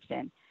personal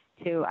connection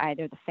to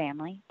either the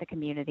family, the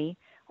community,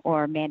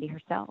 or Mandy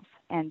herself.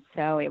 And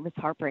so it was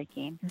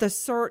heartbreaking. The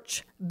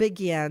search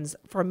begins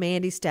for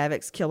Mandy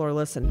Stavek's killer.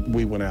 Listen.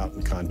 We went out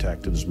and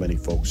contacted as many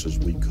folks as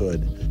we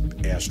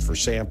could, asked for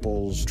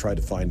samples, tried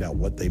to find out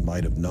what they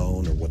might have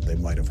known or what they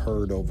might have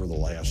heard over the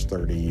last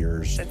 30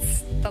 years.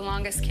 It's the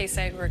longest case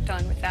I'd worked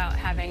on without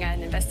having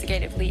an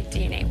investigative lead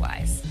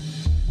DNA-wise.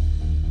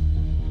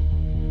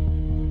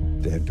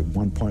 At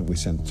one point, we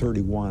sent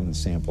 31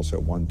 samples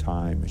at one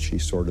time, and she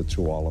sorted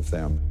through all of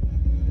them.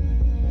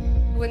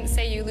 I wouldn't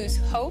say you lose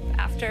hope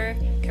after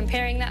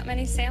comparing that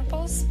many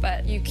samples,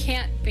 but you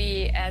can't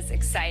be as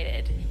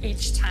excited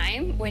each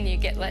time when you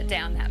get let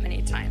down that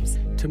many times.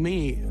 To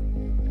me,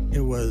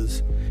 it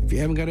was, if you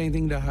haven't got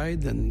anything to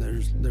hide, then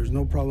there's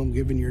no problem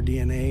giving your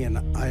DNA, and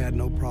I had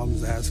no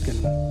problems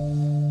asking.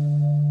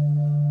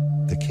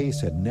 The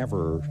case had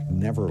never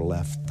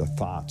left the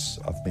thoughts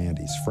of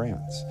Mandy's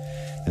friends.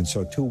 And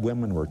so two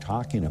women were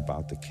talking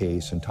about the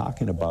case and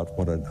talking about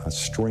what a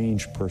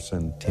strange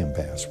person Tim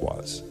Bass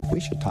was. We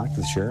should talk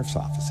to the sheriff's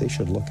office. They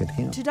should look at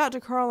him. To Dr.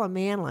 Carla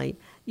Manley,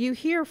 you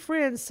hear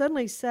friends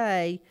suddenly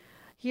say,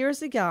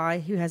 here's a guy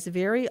who has a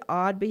very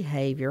odd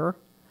behavior.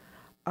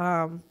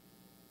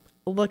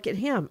 look at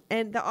him.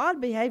 And the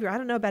odd behavior, I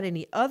don't know about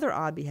any other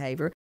odd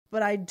behavior,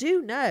 but I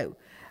do know,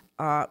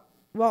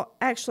 well,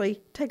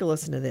 actually, take a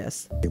listen to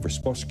this. They were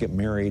supposed to get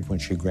married when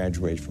she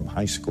graduated from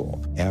high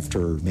school. After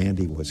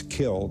Mandy was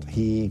killed,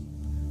 he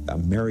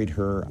married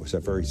her. It was a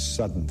very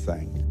sudden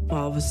thing.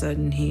 All of a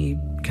sudden, he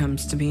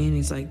comes to me and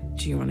he's like,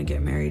 do you want to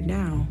get married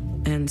now?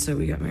 And so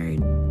we got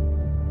married.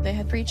 They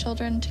had 3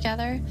 children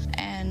together,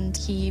 and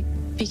he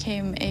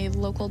became a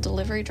local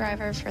delivery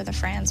driver for the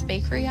Franz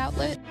Bakery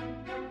outlet.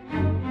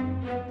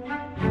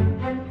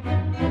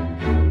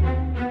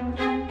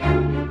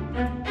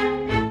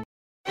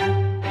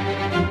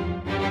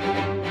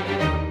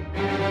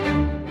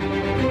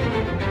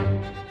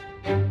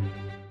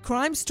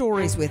 Crime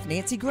Stories with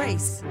Nancy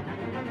Grace.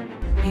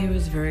 He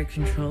was very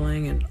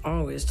controlling and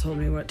always told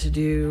me what to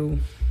do,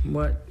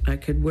 what I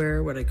could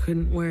wear, what I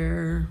couldn't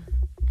wear,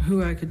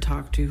 who I could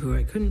talk to, who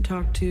I couldn't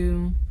talk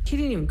to. He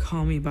didn't even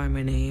call me by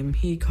my name.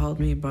 He called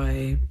me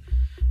by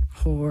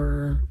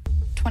whore.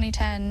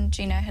 2010,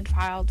 Gina had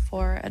filed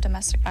for a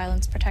domestic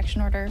violence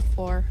protection order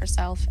for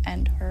herself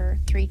and her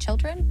 3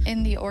 children.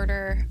 In the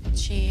order,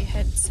 she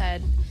had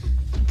said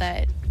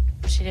that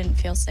she didn't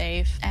feel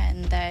safe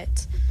and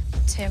that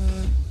Tim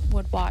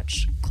would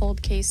watch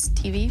cold case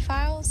TV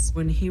files.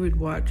 When he would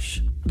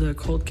watch the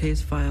cold case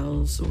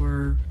files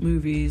or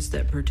movies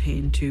that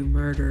pertain to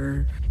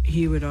murder,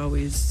 he would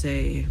always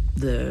say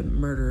the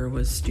murderer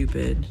was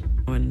stupid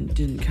and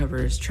didn't cover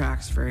his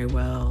tracks very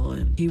well,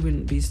 and he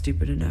wouldn't be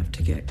stupid enough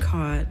to get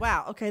caught.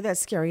 Wow, okay, that's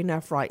scary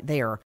enough right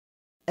there.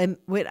 And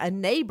with a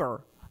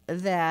neighbor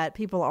that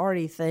people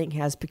already think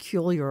has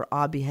peculiar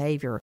odd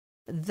behavior,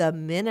 the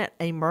minute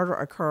a murder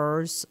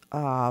occurs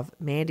of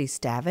Mandy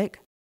Stavik,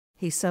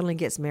 he suddenly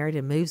gets married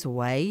and moves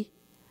away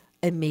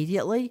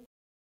immediately.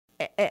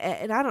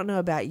 And I don't know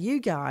about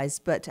you guys,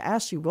 but to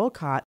Ashley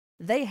Wilcott,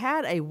 they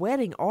had a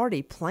wedding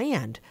already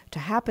planned to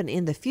happen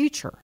in the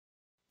future.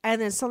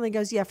 And then something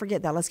goes, yeah,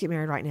 forget that. Let's get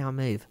married right now and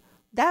move.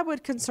 That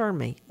would concern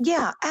me.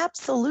 Yeah,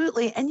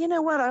 absolutely. And you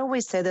know what? I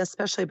always say this,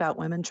 especially about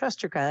women,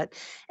 trust your gut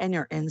and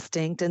your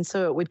instinct. And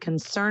so it would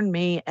concern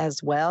me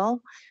as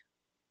well.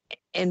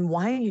 And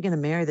why are you going to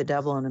marry the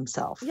devil in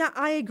himself? Yeah,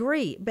 I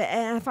agree. But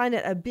I find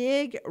it a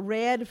big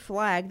red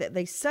flag that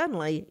they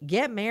suddenly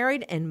get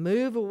married and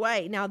move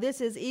away. Now, this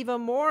is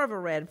even more of a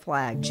red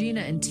flag. Gina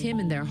and Tim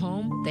in their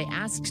home, they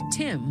asked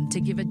Tim to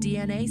give a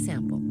DNA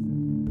sample.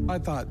 I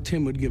thought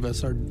Tim would give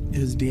us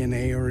his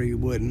DNA or he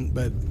wouldn't,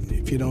 but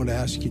if you don't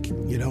ask,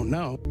 you don't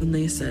know. And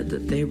they said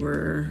that they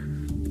were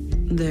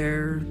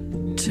there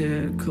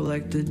to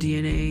collect the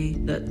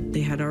DNA that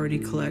they had already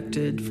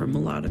collected from a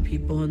lot of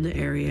people in the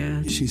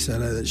area. She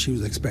said that she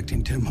was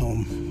expecting Tim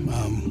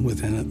home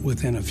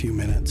within a few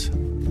minutes.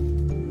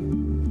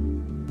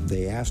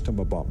 They asked him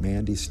about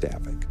Mandy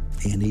Stavik,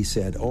 and he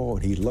said, oh,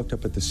 and he looked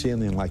up at the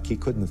ceiling like he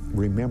couldn't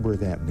remember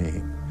that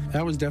name.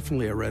 That was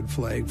definitely a red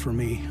flag for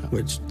me,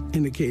 which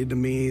indicated to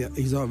me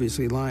he's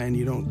obviously lying.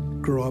 You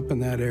don't grow up in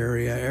that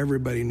area.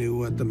 Everybody knew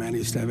what the Mandy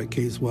Stavik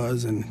case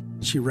was,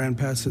 and she ran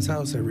past his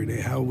house every day.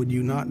 How would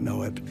you not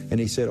know it? And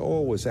he said,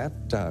 oh, was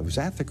that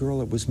the girl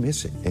that was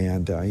missing?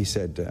 And he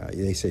said,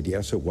 they said,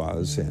 yes, it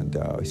was. And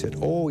he said,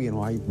 oh, you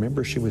know, I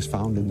remember she was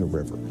found in the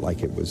river,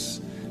 like it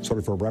was sort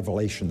of a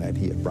revelation that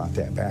he had brought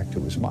that back to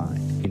his mind.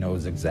 He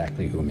knows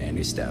exactly who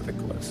Mandy Stavik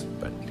was,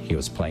 but he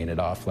was playing it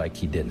off like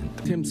he didn't.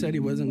 Tim said he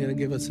wasn't going to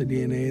give us the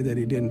DNA, that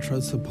he didn't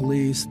trust the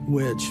police,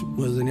 which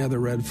was another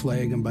red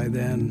flag, and by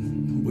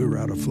then we were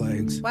out of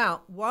flags.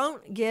 Wow,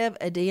 won't give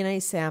a DNA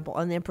sample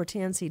and then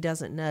pretends he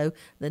doesn't know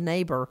the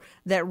neighbor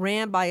that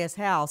ran by his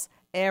house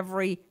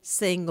every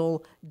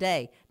single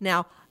day.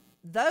 Now,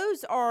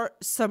 those are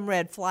some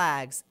red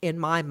flags in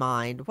my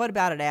mind. What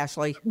about it,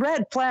 Ashley?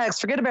 Red flags.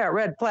 Forget about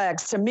red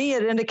flags. To me,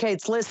 it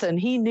indicates, listen,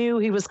 he knew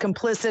he was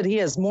complicit. He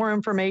has more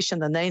information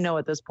than they know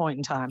at this point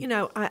in time. You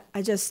know,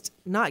 I just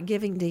not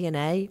giving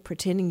DNA,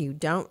 pretending you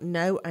don't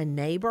know a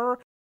neighbor.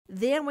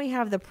 Then we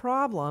have the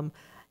problem.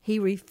 He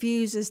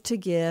refuses to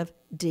give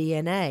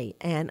DNA.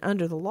 And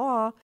under the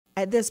law,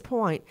 at this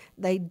point,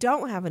 they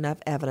don't have enough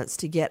evidence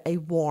to get a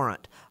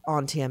warrant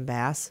on Tim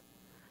Bass.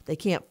 They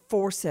can't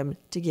force him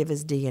to give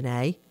his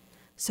DNA,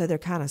 so they're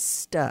kind of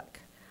stuck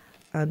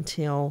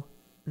until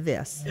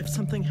this. If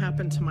something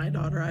happened to my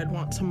daughter, I'd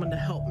want someone to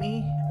help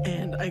me,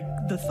 and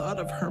the thought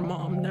of her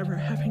mom never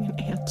having an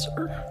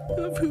answer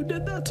of who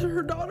did that to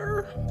her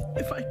daughter,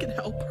 if I could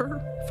help her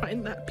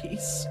find that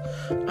peace,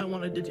 I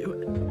wanted to do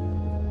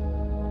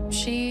it.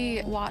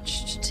 She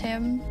watched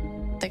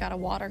Tim. They got a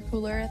water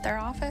cooler at their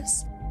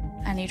office,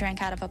 and he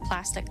drank out of a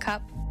plastic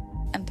cup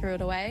and threw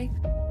it away.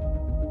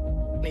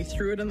 He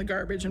threw it in the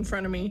garbage in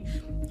front of me,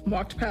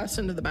 walked past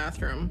into the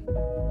bathroom,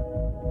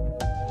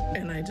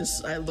 and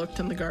I looked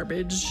in the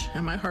garbage,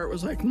 and my heart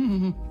was like,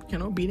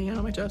 beating out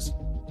of my chest.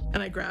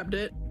 And I grabbed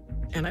it,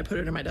 and I put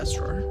it in my desk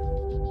drawer.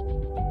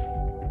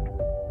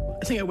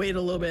 I think I waited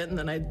a little bit, and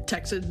then I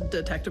texted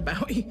Detective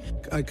Bowie.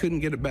 I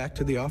couldn't get it back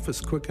to the office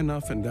quick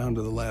enough and down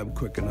to the lab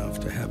quick enough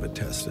to have it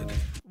tested.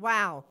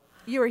 Wow.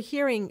 You are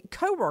hearing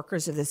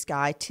co-workers of this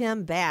guy,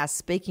 Tim Bass,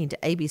 speaking to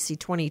ABC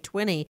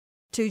 2020.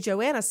 to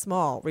Joanna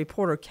Small,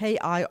 reporter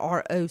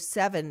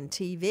KIRO7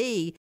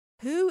 TV.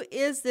 Who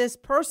is this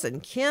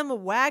person,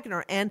 Kim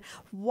Wagner, and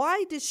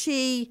why did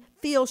she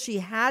feel she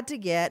had to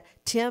get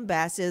Tim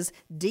Bass's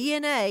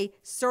DNA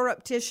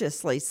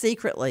surreptitiously,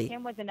 secretly?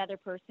 Kim was another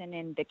person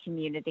in the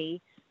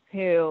community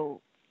who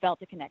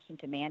felt a connection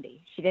to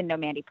Mandy. She didn't know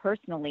Mandy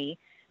personally,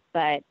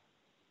 but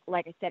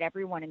like I said,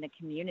 everyone in the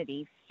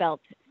community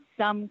felt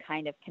some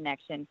kind of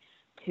connection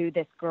to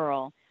this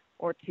girl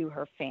or to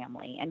her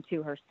family and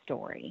to her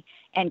story.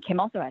 And Kim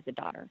also has a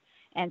daughter.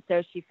 And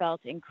so she felt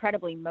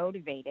incredibly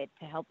motivated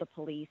to help the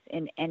police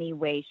in any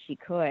way she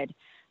could.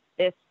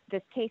 This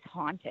case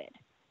haunted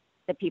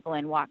the people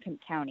in Whatcom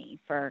County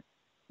for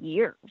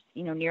years,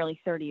 nearly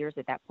 30 years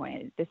at that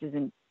point. This is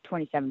in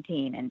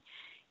 2017, and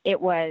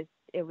it was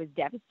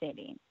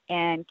devastating.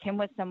 And Kim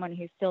was someone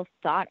who still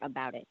thought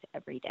about it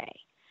every day.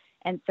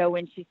 And so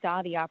when she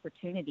saw the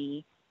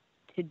opportunity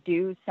to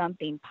do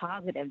something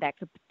positive that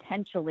could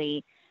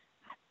potentially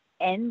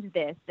end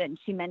this, and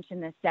she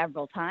mentioned this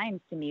several times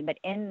to me, but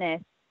in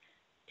this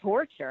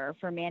torture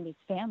for Mandy's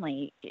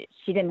family,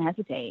 she didn't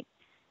hesitate.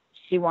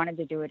 She wanted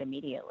to do it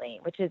immediately,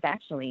 which is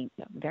actually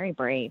very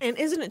brave. And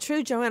isn't it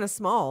true, Joanna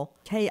Small,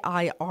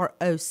 KIRO7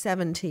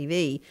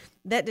 TV,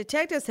 that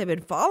detectives have been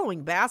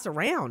following Bass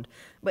around,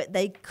 but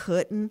they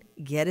couldn't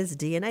get his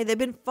DNA? They've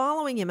been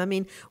following him. I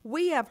mean,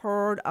 we have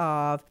heard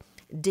of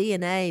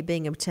DNA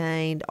being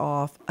obtained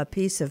off a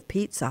piece of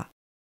pizza.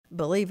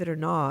 Believe it or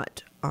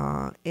not,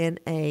 in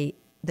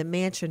the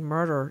Mansion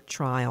murder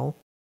trial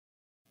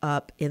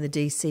up in the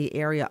D.C.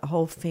 area, a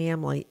whole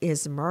family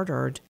is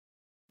murdered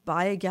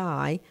by a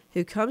guy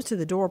who comes to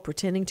the door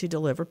pretending to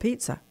deliver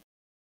pizza.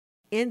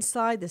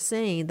 Inside the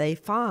scene, they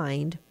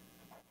find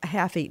a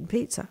half-eaten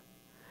pizza,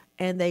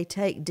 and they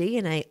take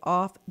DNA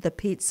off the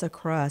pizza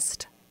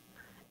crust,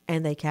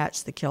 and they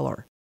catch the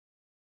killer.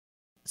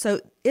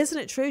 So isn't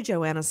it true,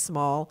 Joanna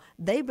Small,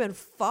 they've been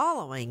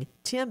following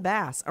Tim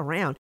Bass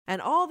around,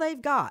 and all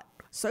they've got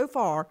so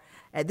far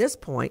at this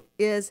point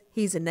is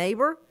he's a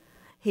neighbor.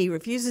 He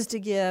refuses to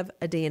give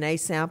a DNA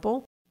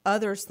sample.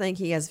 Others think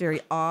he has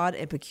very odd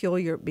and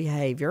peculiar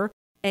behavior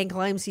and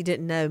claims he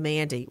didn't know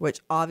Mandy, which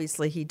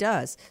obviously he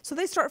does. So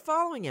they start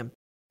following him.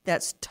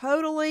 That's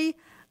totally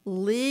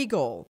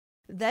legal.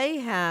 They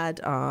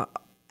had,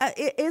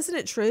 isn't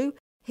it true?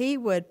 He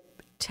would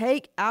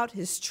take out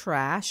his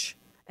trash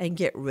and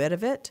get rid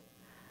of it.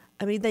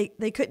 I mean,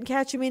 they couldn't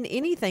catch him in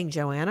anything,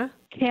 Joanna.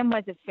 Tim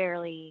was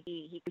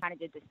he kind of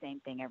did the same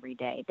thing every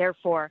day.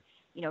 Therefore,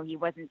 he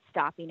wasn't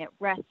stopping at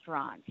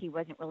restaurants. He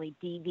wasn't really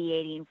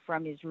deviating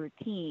from his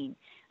routine.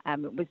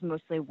 It was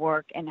mostly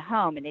work and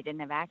home, and they didn't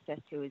have access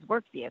to his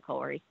work vehicle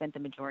where he spent the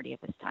majority of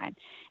his time.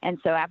 And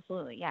so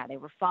absolutely, yeah, they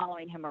were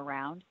following him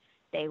around.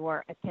 They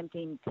were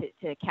attempting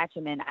to catch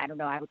him in, I don't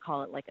know, I would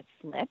call it like a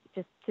slip,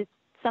 just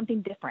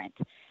something different.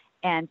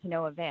 And to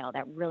no avail.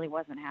 That really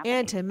wasn't happening.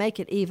 And to make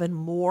it even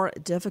more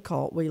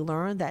difficult, we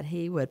learned that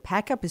he would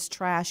pack up his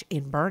trash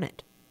and burn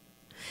it.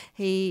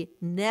 He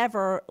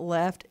never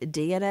left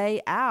DNA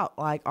out,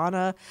 like on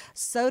a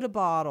soda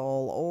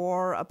bottle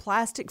or a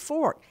plastic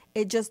fork.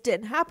 It just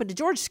didn't happen. To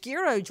George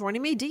Skiro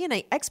joining me,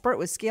 DNA expert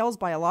with Scales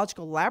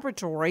Biological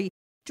Laboratory.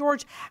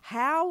 George,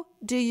 how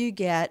do you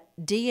get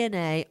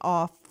DNA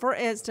off, for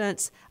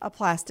instance, a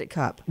plastic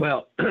cup?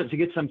 Well, to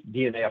get some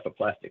DNA off a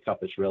plastic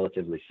cup is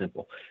relatively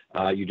simple.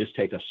 You just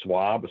take a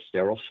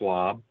sterile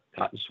swab,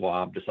 cotton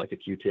swab, just like a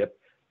Q-tip,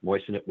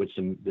 moisten it with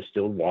some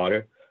distilled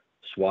water,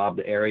 swab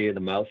the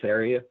mouth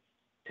area,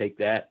 take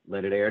that,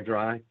 let it air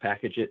dry,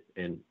 package it,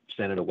 and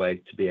send it away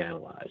to be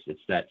analyzed.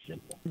 It's that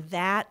simple.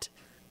 That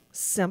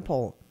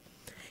simple.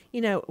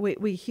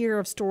 We hear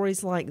of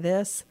stories like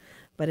this,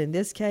 but in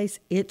this case,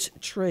 it's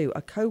true.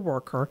 A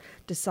coworker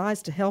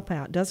decides to help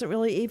out, doesn't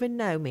really even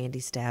know Mandy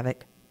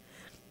Stavik,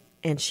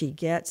 and she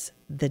gets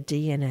the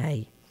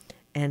DNA.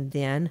 And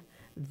then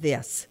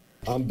this.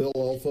 I'm Bill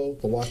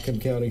Elfo, the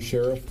Whatcom County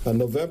Sheriff. On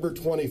November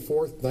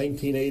 24th,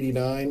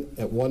 1989,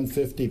 at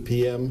 1:50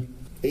 p.m.,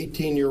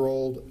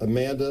 18-year-old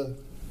Amanda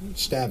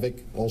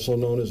Stavik, also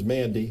known as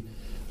Mandy,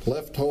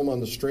 left home on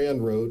the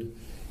Strand Road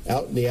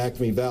out in the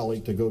Acme Valley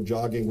to go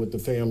jogging with the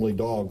family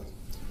dog.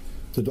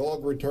 The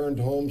dog returned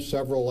home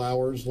several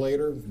hours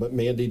later, but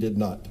Mandy did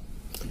not.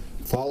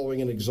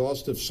 Following an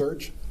exhaustive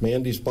search,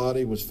 Mandy's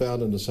body was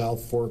found in the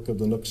South Fork of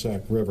the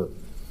Nooksack River.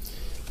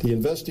 The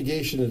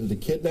investigation into the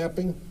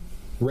kidnapping,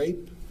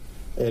 rape,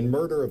 and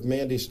murder of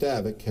Mandy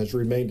Stavik has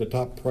remained a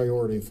top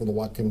priority for the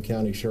Whatcom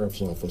County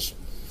Sheriff's Office.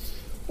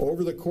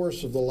 Over the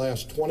course of the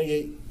last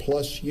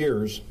 28-plus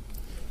years,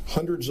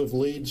 hundreds of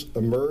leads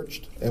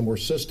emerged and were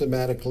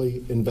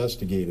systematically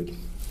investigated.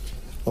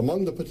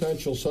 Among the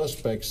potential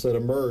suspects that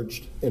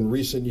emerged in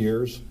recent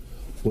years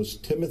was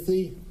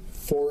Timothy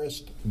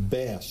Forrest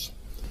Bass.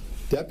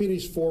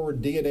 Deputies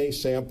forward DNA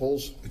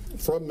samples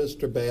from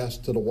Mr. Bass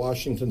to the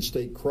Washington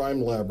State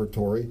Crime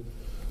Laboratory,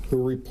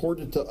 who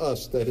reported to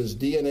us that his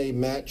DNA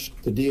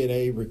matched the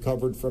DNA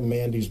recovered from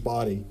Mandy's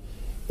body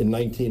in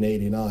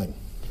 1989.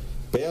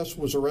 Bass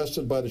was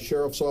arrested by the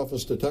Sheriff's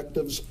Office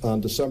detectives on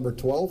December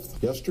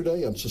 12th,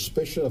 yesterday, on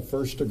suspicion of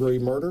first-degree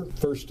murder,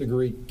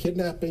 first-degree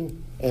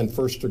kidnapping, and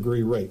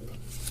first-degree rape.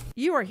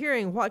 You are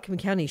hearing Whatcom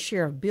County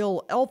Sheriff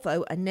Bill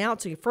Elfo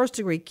announcing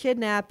first-degree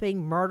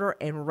kidnapping, murder,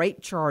 and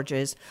rape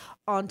charges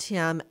on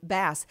Tim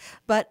Bass.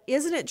 But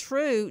isn't it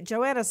true,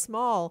 Joanna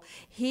Small,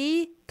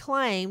 he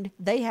claimed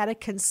they had a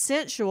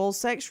consensual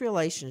sex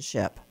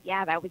relationship?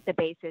 Yeah, that was the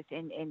basis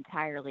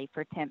entirely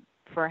for Tim,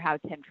 for how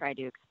Tim tried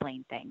to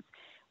explain things,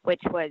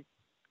 which was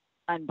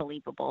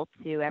unbelievable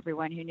to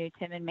everyone who knew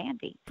Tim and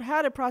Mandy.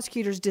 How did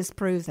prosecutors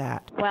disprove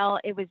that? Well,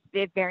 it was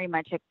very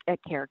much a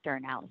character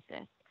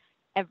analysis.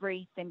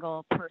 Every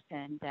single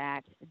person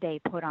that they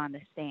put on the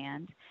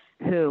stand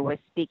who was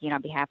speaking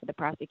on behalf of the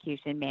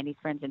prosecution, Mandy's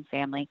friends and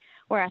family,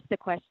 were asked the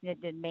question,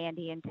 did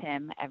Mandy and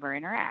Tim ever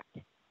interact?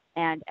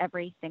 And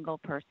every single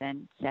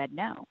person said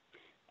no.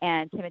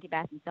 And Timothy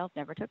Bass himself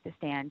never took the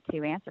stand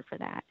to answer for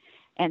that.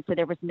 And so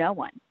there was no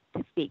one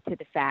to speak to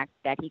the fact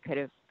that he could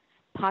have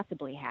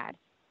possibly had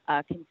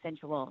a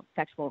consensual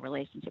sexual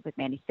relationship with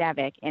Mandy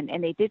Stavik. And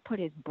they did put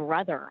his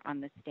brother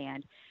on the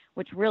stand,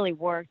 which really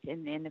worked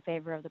in the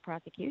favor of the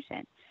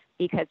prosecution,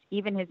 because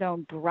even his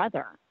own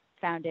brother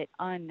found it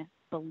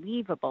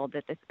unbelievable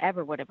that this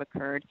ever would have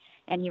occurred.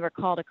 And he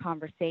recalled a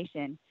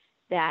conversation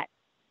that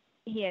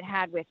he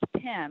had with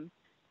Tim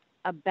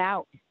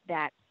about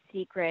that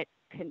secret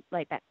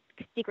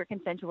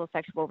consensual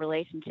sexual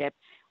relationship,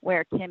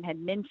 where Tim had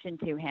mentioned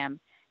to him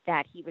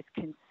that he was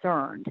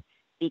concerned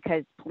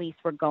because police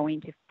were going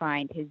to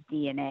find his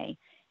DNA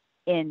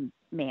in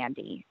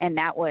Mandy. And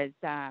that was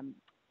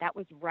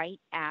right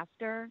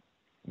after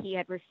he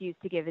had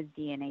refused to give his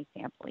DNA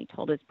sample. He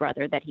told his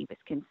brother that he was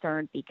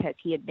concerned because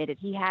he admitted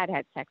he had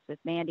sex with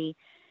Mandy,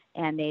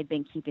 and they had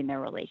been keeping their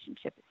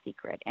relationship a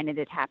secret. And it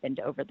had happened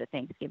over the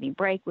Thanksgiving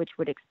break, which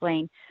would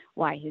explain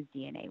why his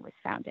DNA was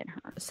found in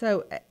her.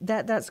 So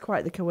that's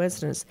quite the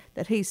coincidence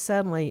that he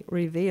suddenly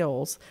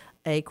reveals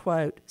a,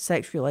 quote,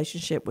 sex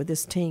relationship with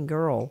this teen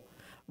girl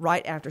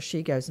right after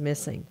she goes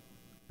missing.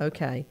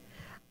 Okay.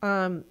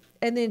 And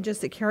then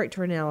just the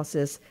character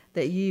analysis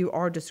that you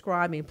are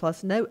describing,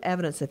 plus no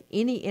evidence of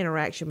any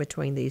interaction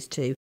between these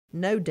two,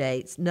 no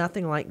dates,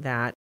 nothing like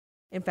that.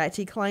 In fact,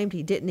 he claimed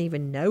he didn't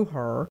even know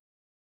her.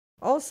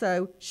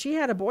 Also, she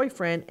had a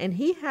boyfriend and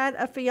he had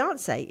a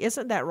fiance.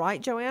 Isn't that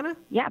right, Joanna?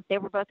 Yeah, they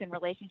were both in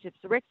relationships.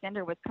 Rick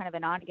Sender was kind of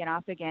an on-again,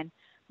 off-again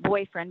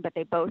boyfriend, but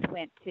they both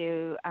went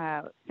to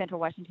Central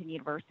Washington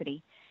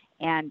University,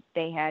 and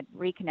they had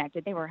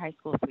reconnected. They were high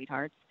school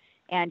sweethearts,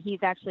 and he's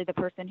actually the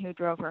person who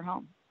drove her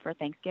home for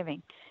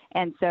Thanksgiving.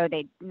 And so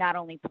they not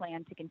only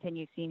planned to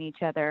continue seeing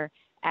each other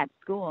at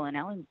school in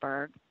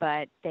Ellensburg,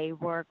 but they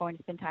were going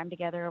to spend time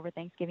together over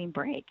Thanksgiving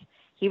break.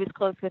 He was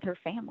close with her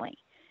family.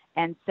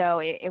 And so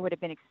it would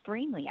have been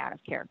extremely out of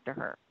character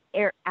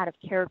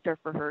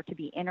for her to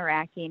be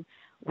interacting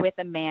with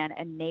a man,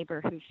 a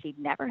neighbor who she'd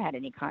never had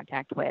any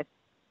contact with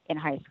in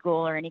high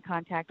school or any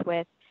contact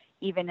with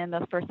even in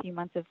the first few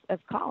months of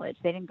college.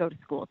 They didn't go to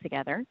school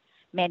together.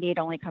 Mandy had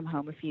only come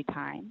home a few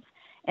times.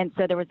 And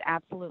so there was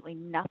absolutely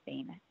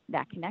nothing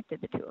that connected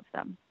the two of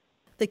them.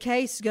 The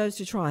case goes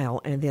to trial,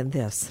 and then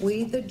this.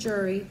 We, the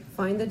jury,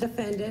 find the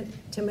defendant,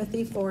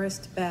 Timothy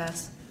Forrest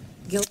Bass,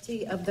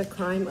 guilty of the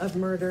crime of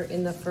murder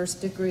in the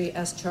first degree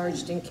as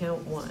charged in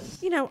count 1.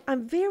 You know,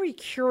 I'm very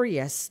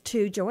curious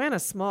to Joanna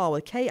Small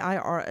with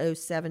KIRO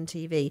 7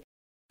 TV.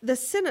 The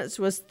sentence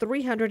was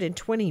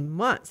 320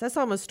 months. That's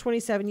almost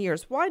 27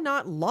 years. Why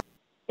not life?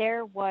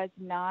 There was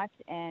not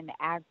an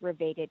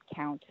aggravated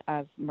count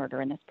of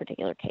murder in this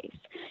particular case.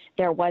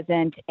 There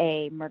wasn't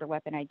a murder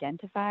weapon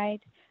identified.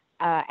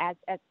 As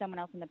someone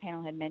else in the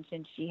panel had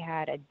mentioned, she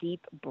had a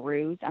deep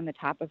bruise on the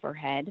top of her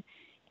head.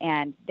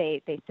 And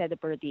they said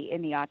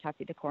in the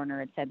autopsy, the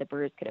coroner had said the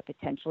bruise could have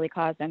potentially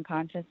caused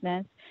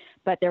unconsciousness,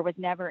 but there was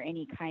never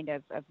any kind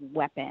of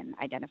weapon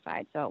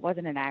identified. So it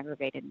wasn't an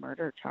aggravated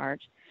murder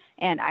charge.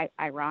 And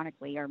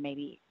ironically, or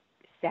maybe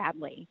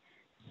sadly,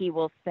 he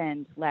will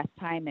spend less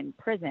time in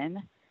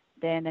prison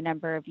than the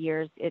number of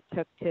years it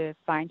took to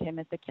find him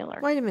as the killer.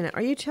 Wait a minute.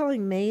 Are you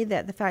telling me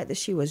that the fact that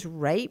she was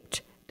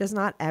raped does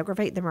not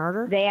aggravate the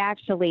murder? They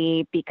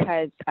actually,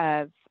 because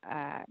of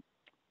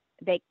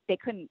they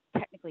couldn't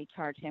technically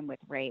charge him with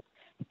rape,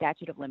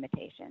 statute of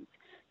limitations.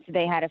 So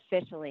they had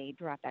officially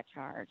dropped that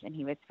charge, and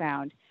he was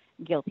found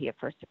guilty of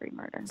first-degree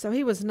murder. So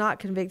he was not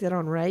convicted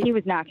on rape? He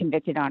was not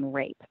convicted on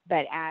rape,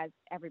 but as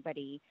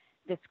everybody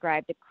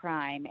described the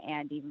crime,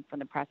 and even from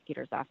the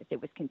prosecutor's office, it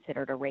was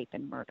considered a rape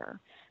and murder.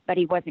 But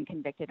he wasn't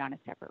convicted on a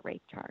separate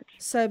rape charge.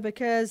 So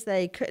because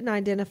they couldn't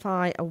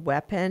identify a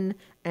weapon,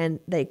 and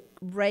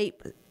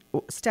rape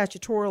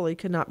statutorily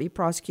could not be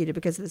prosecuted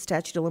because of the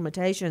statute of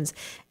limitations,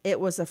 it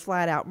was a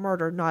flat-out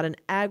murder, not an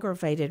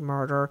aggravated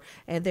murder,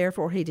 and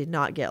therefore he did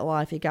not get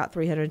life. He got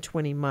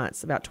 320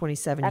 months, about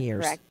 27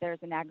 years. That's correct. There's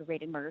an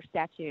aggravated murder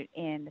statute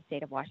in the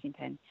state of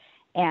Washington,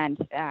 and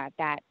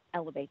that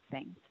elevates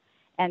things.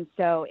 And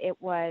so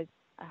it was,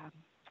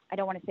 I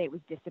don't want to say it was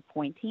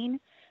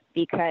disappointing,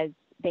 because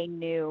they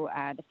knew,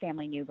 the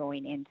family knew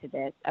going into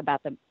this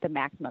about the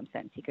maximum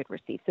sentence he could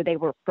receive. So they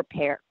were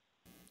prepared.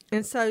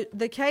 And so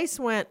the case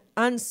went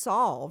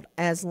unsolved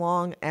as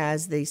long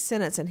as the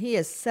sentence, and he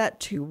is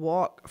set to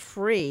walk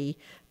free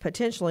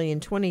potentially in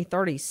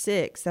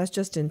 2036. That's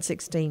just in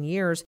 16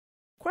 years.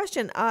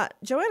 Question,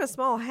 Joanna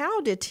Small,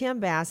 how did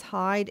Tim Bass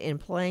hide in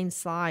plain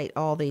sight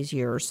all these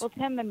years? Well,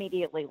 Tim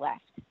immediately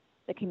left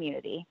the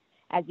community.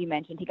 As you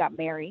mentioned, he got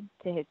married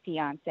to his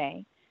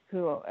fiancée,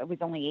 who was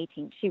only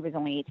 18. She was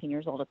only 18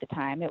 years old at the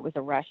time. It was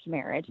a rushed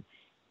marriage,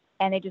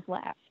 and they just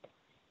left.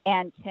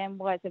 And Tim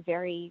was a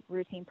very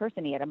routine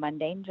person. He had a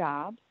mundane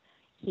job.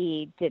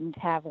 He didn't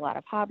have a lot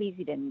of hobbies.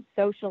 He didn't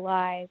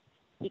socialize.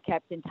 He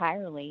kept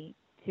entirely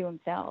to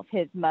himself.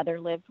 His mother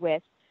lived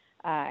with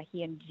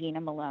he and Gina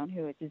Malone,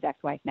 who is his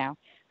ex-wife now,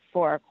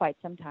 for quite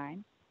some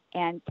time.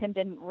 And Tim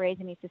didn't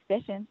raise any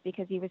suspicions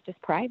because he was just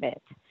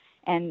private.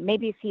 And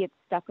maybe if he had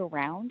stuck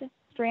around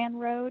Strand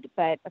Road,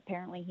 but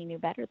apparently he knew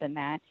better than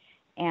that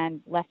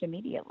and left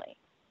immediately.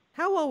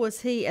 How old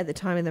was he at the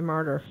time of the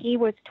murder? He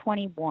was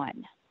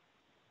 21.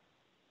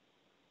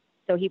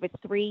 So he was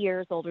 3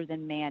 years older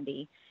than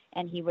Mandy,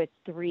 and he was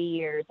 3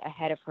 years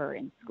ahead of her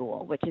in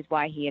school, which is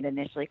why he had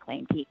initially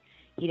claimed he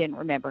didn't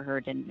remember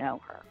her, didn't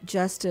know her.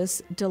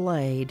 Justice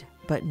delayed,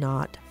 but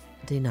not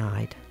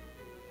denied.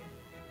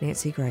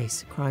 Nancy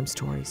Grace, Crime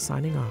Stories,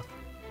 signing off.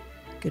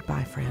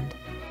 Goodbye, friend.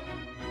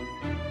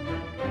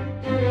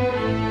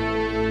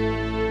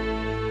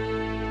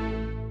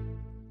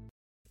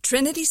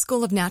 Trinity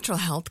School of Natural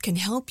Health can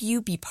help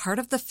you be part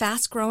of the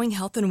fast-growing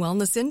health and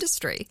wellness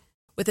industry.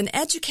 With an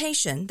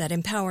education that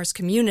empowers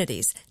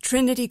communities,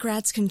 Trinity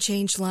grads can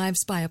change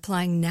lives by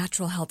applying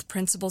natural health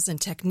principles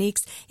and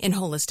techniques in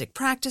holistic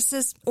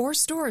practices or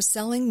stores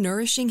selling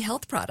nourishing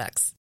health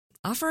products.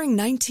 Offering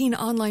 19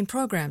 online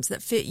programs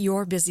that fit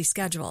your busy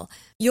schedule,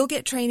 you'll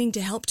get training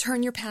to help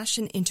turn your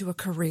passion into a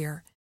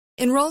career.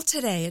 Enroll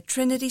today at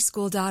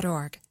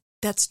trinityschool.org.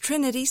 That's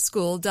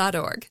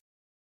trinityschool.org.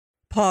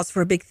 Pause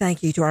for a big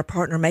thank you to our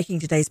partner making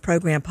today's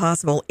program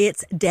possible.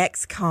 It's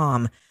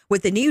Dexcom.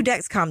 With the new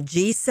Dexcom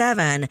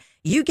G7,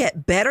 you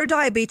get better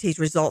diabetes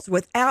results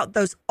without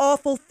those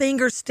awful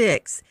finger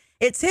sticks.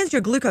 It sends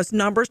your glucose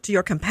numbers to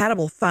your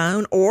compatible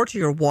phone or to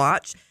your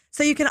watch,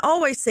 so you can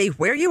always see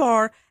where you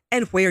are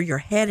and where you're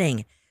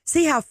heading.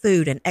 See how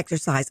food and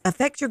exercise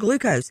affect your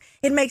glucose.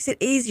 It makes it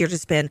easier to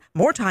spend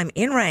more time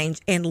in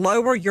range and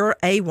lower your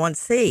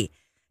A1C.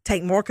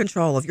 Take more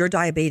control of your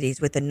diabetes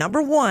with the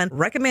 #1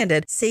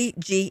 recommended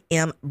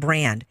CGM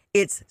brand.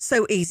 It's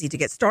so easy to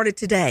get started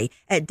today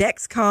at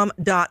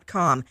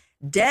Dexcom.com.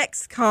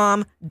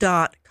 Dexcom.com.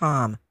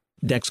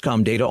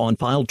 Dexcom data on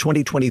file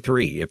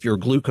 2023. If your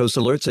glucose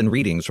alerts and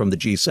readings from the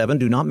G7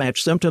 do not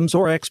match symptoms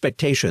or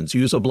expectations,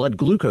 use a blood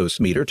glucose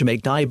meter to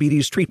make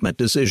diabetes treatment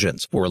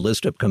decisions. For a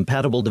list of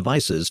compatible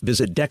devices,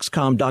 visit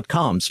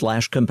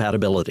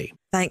Dexcom.com/compatibility.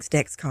 Thanks,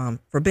 Dexcom,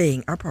 for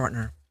being our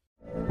partner.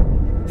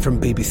 From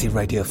BBC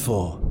Radio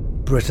 4,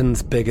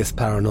 Britain's biggest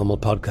paranormal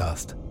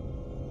podcast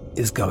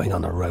is going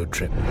on a road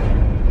trip.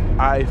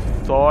 I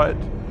thought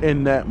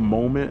in that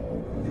moment,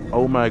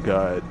 oh my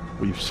God,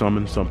 we've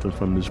summoned something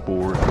from this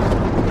board.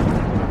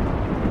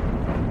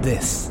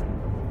 This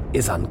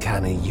is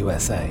Uncanny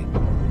USA.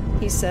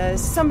 He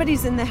says,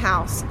 somebody's in the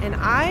house, and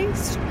I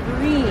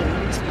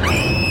screamed.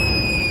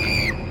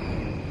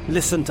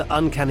 Listen to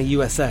Uncanny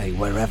USA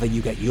wherever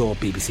you get your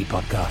BBC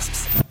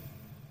podcasts,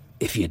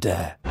 if you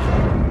dare.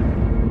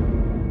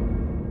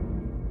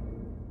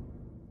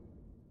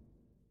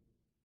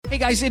 Hey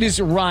guys, it is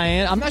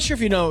Ryan. I'm not sure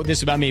if you know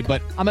this about me,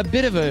 but I'm a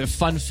bit of a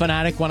fun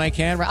fanatic when I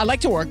can. I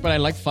like to work, but I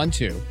like fun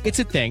too. It's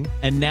a thing.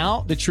 And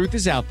now the truth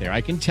is out there.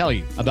 I can tell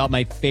you about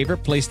my favorite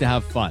place to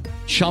have fun.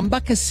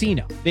 Chumba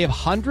Casino. They have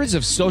hundreds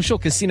of social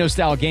casino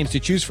style games to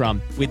choose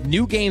from with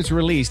new games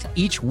released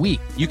each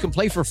week. You can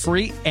play for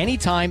free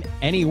anytime,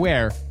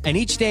 anywhere. And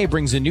each day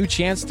brings a new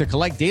chance to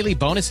collect daily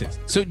bonuses.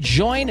 So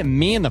join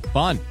me in the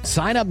fun.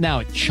 Sign up now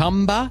at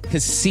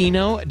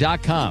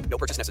ChumbaCasino.com. No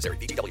purchase necessary.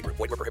 VGW Group.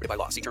 Void where prohibited by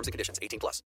law. See terms and conditions. 18+.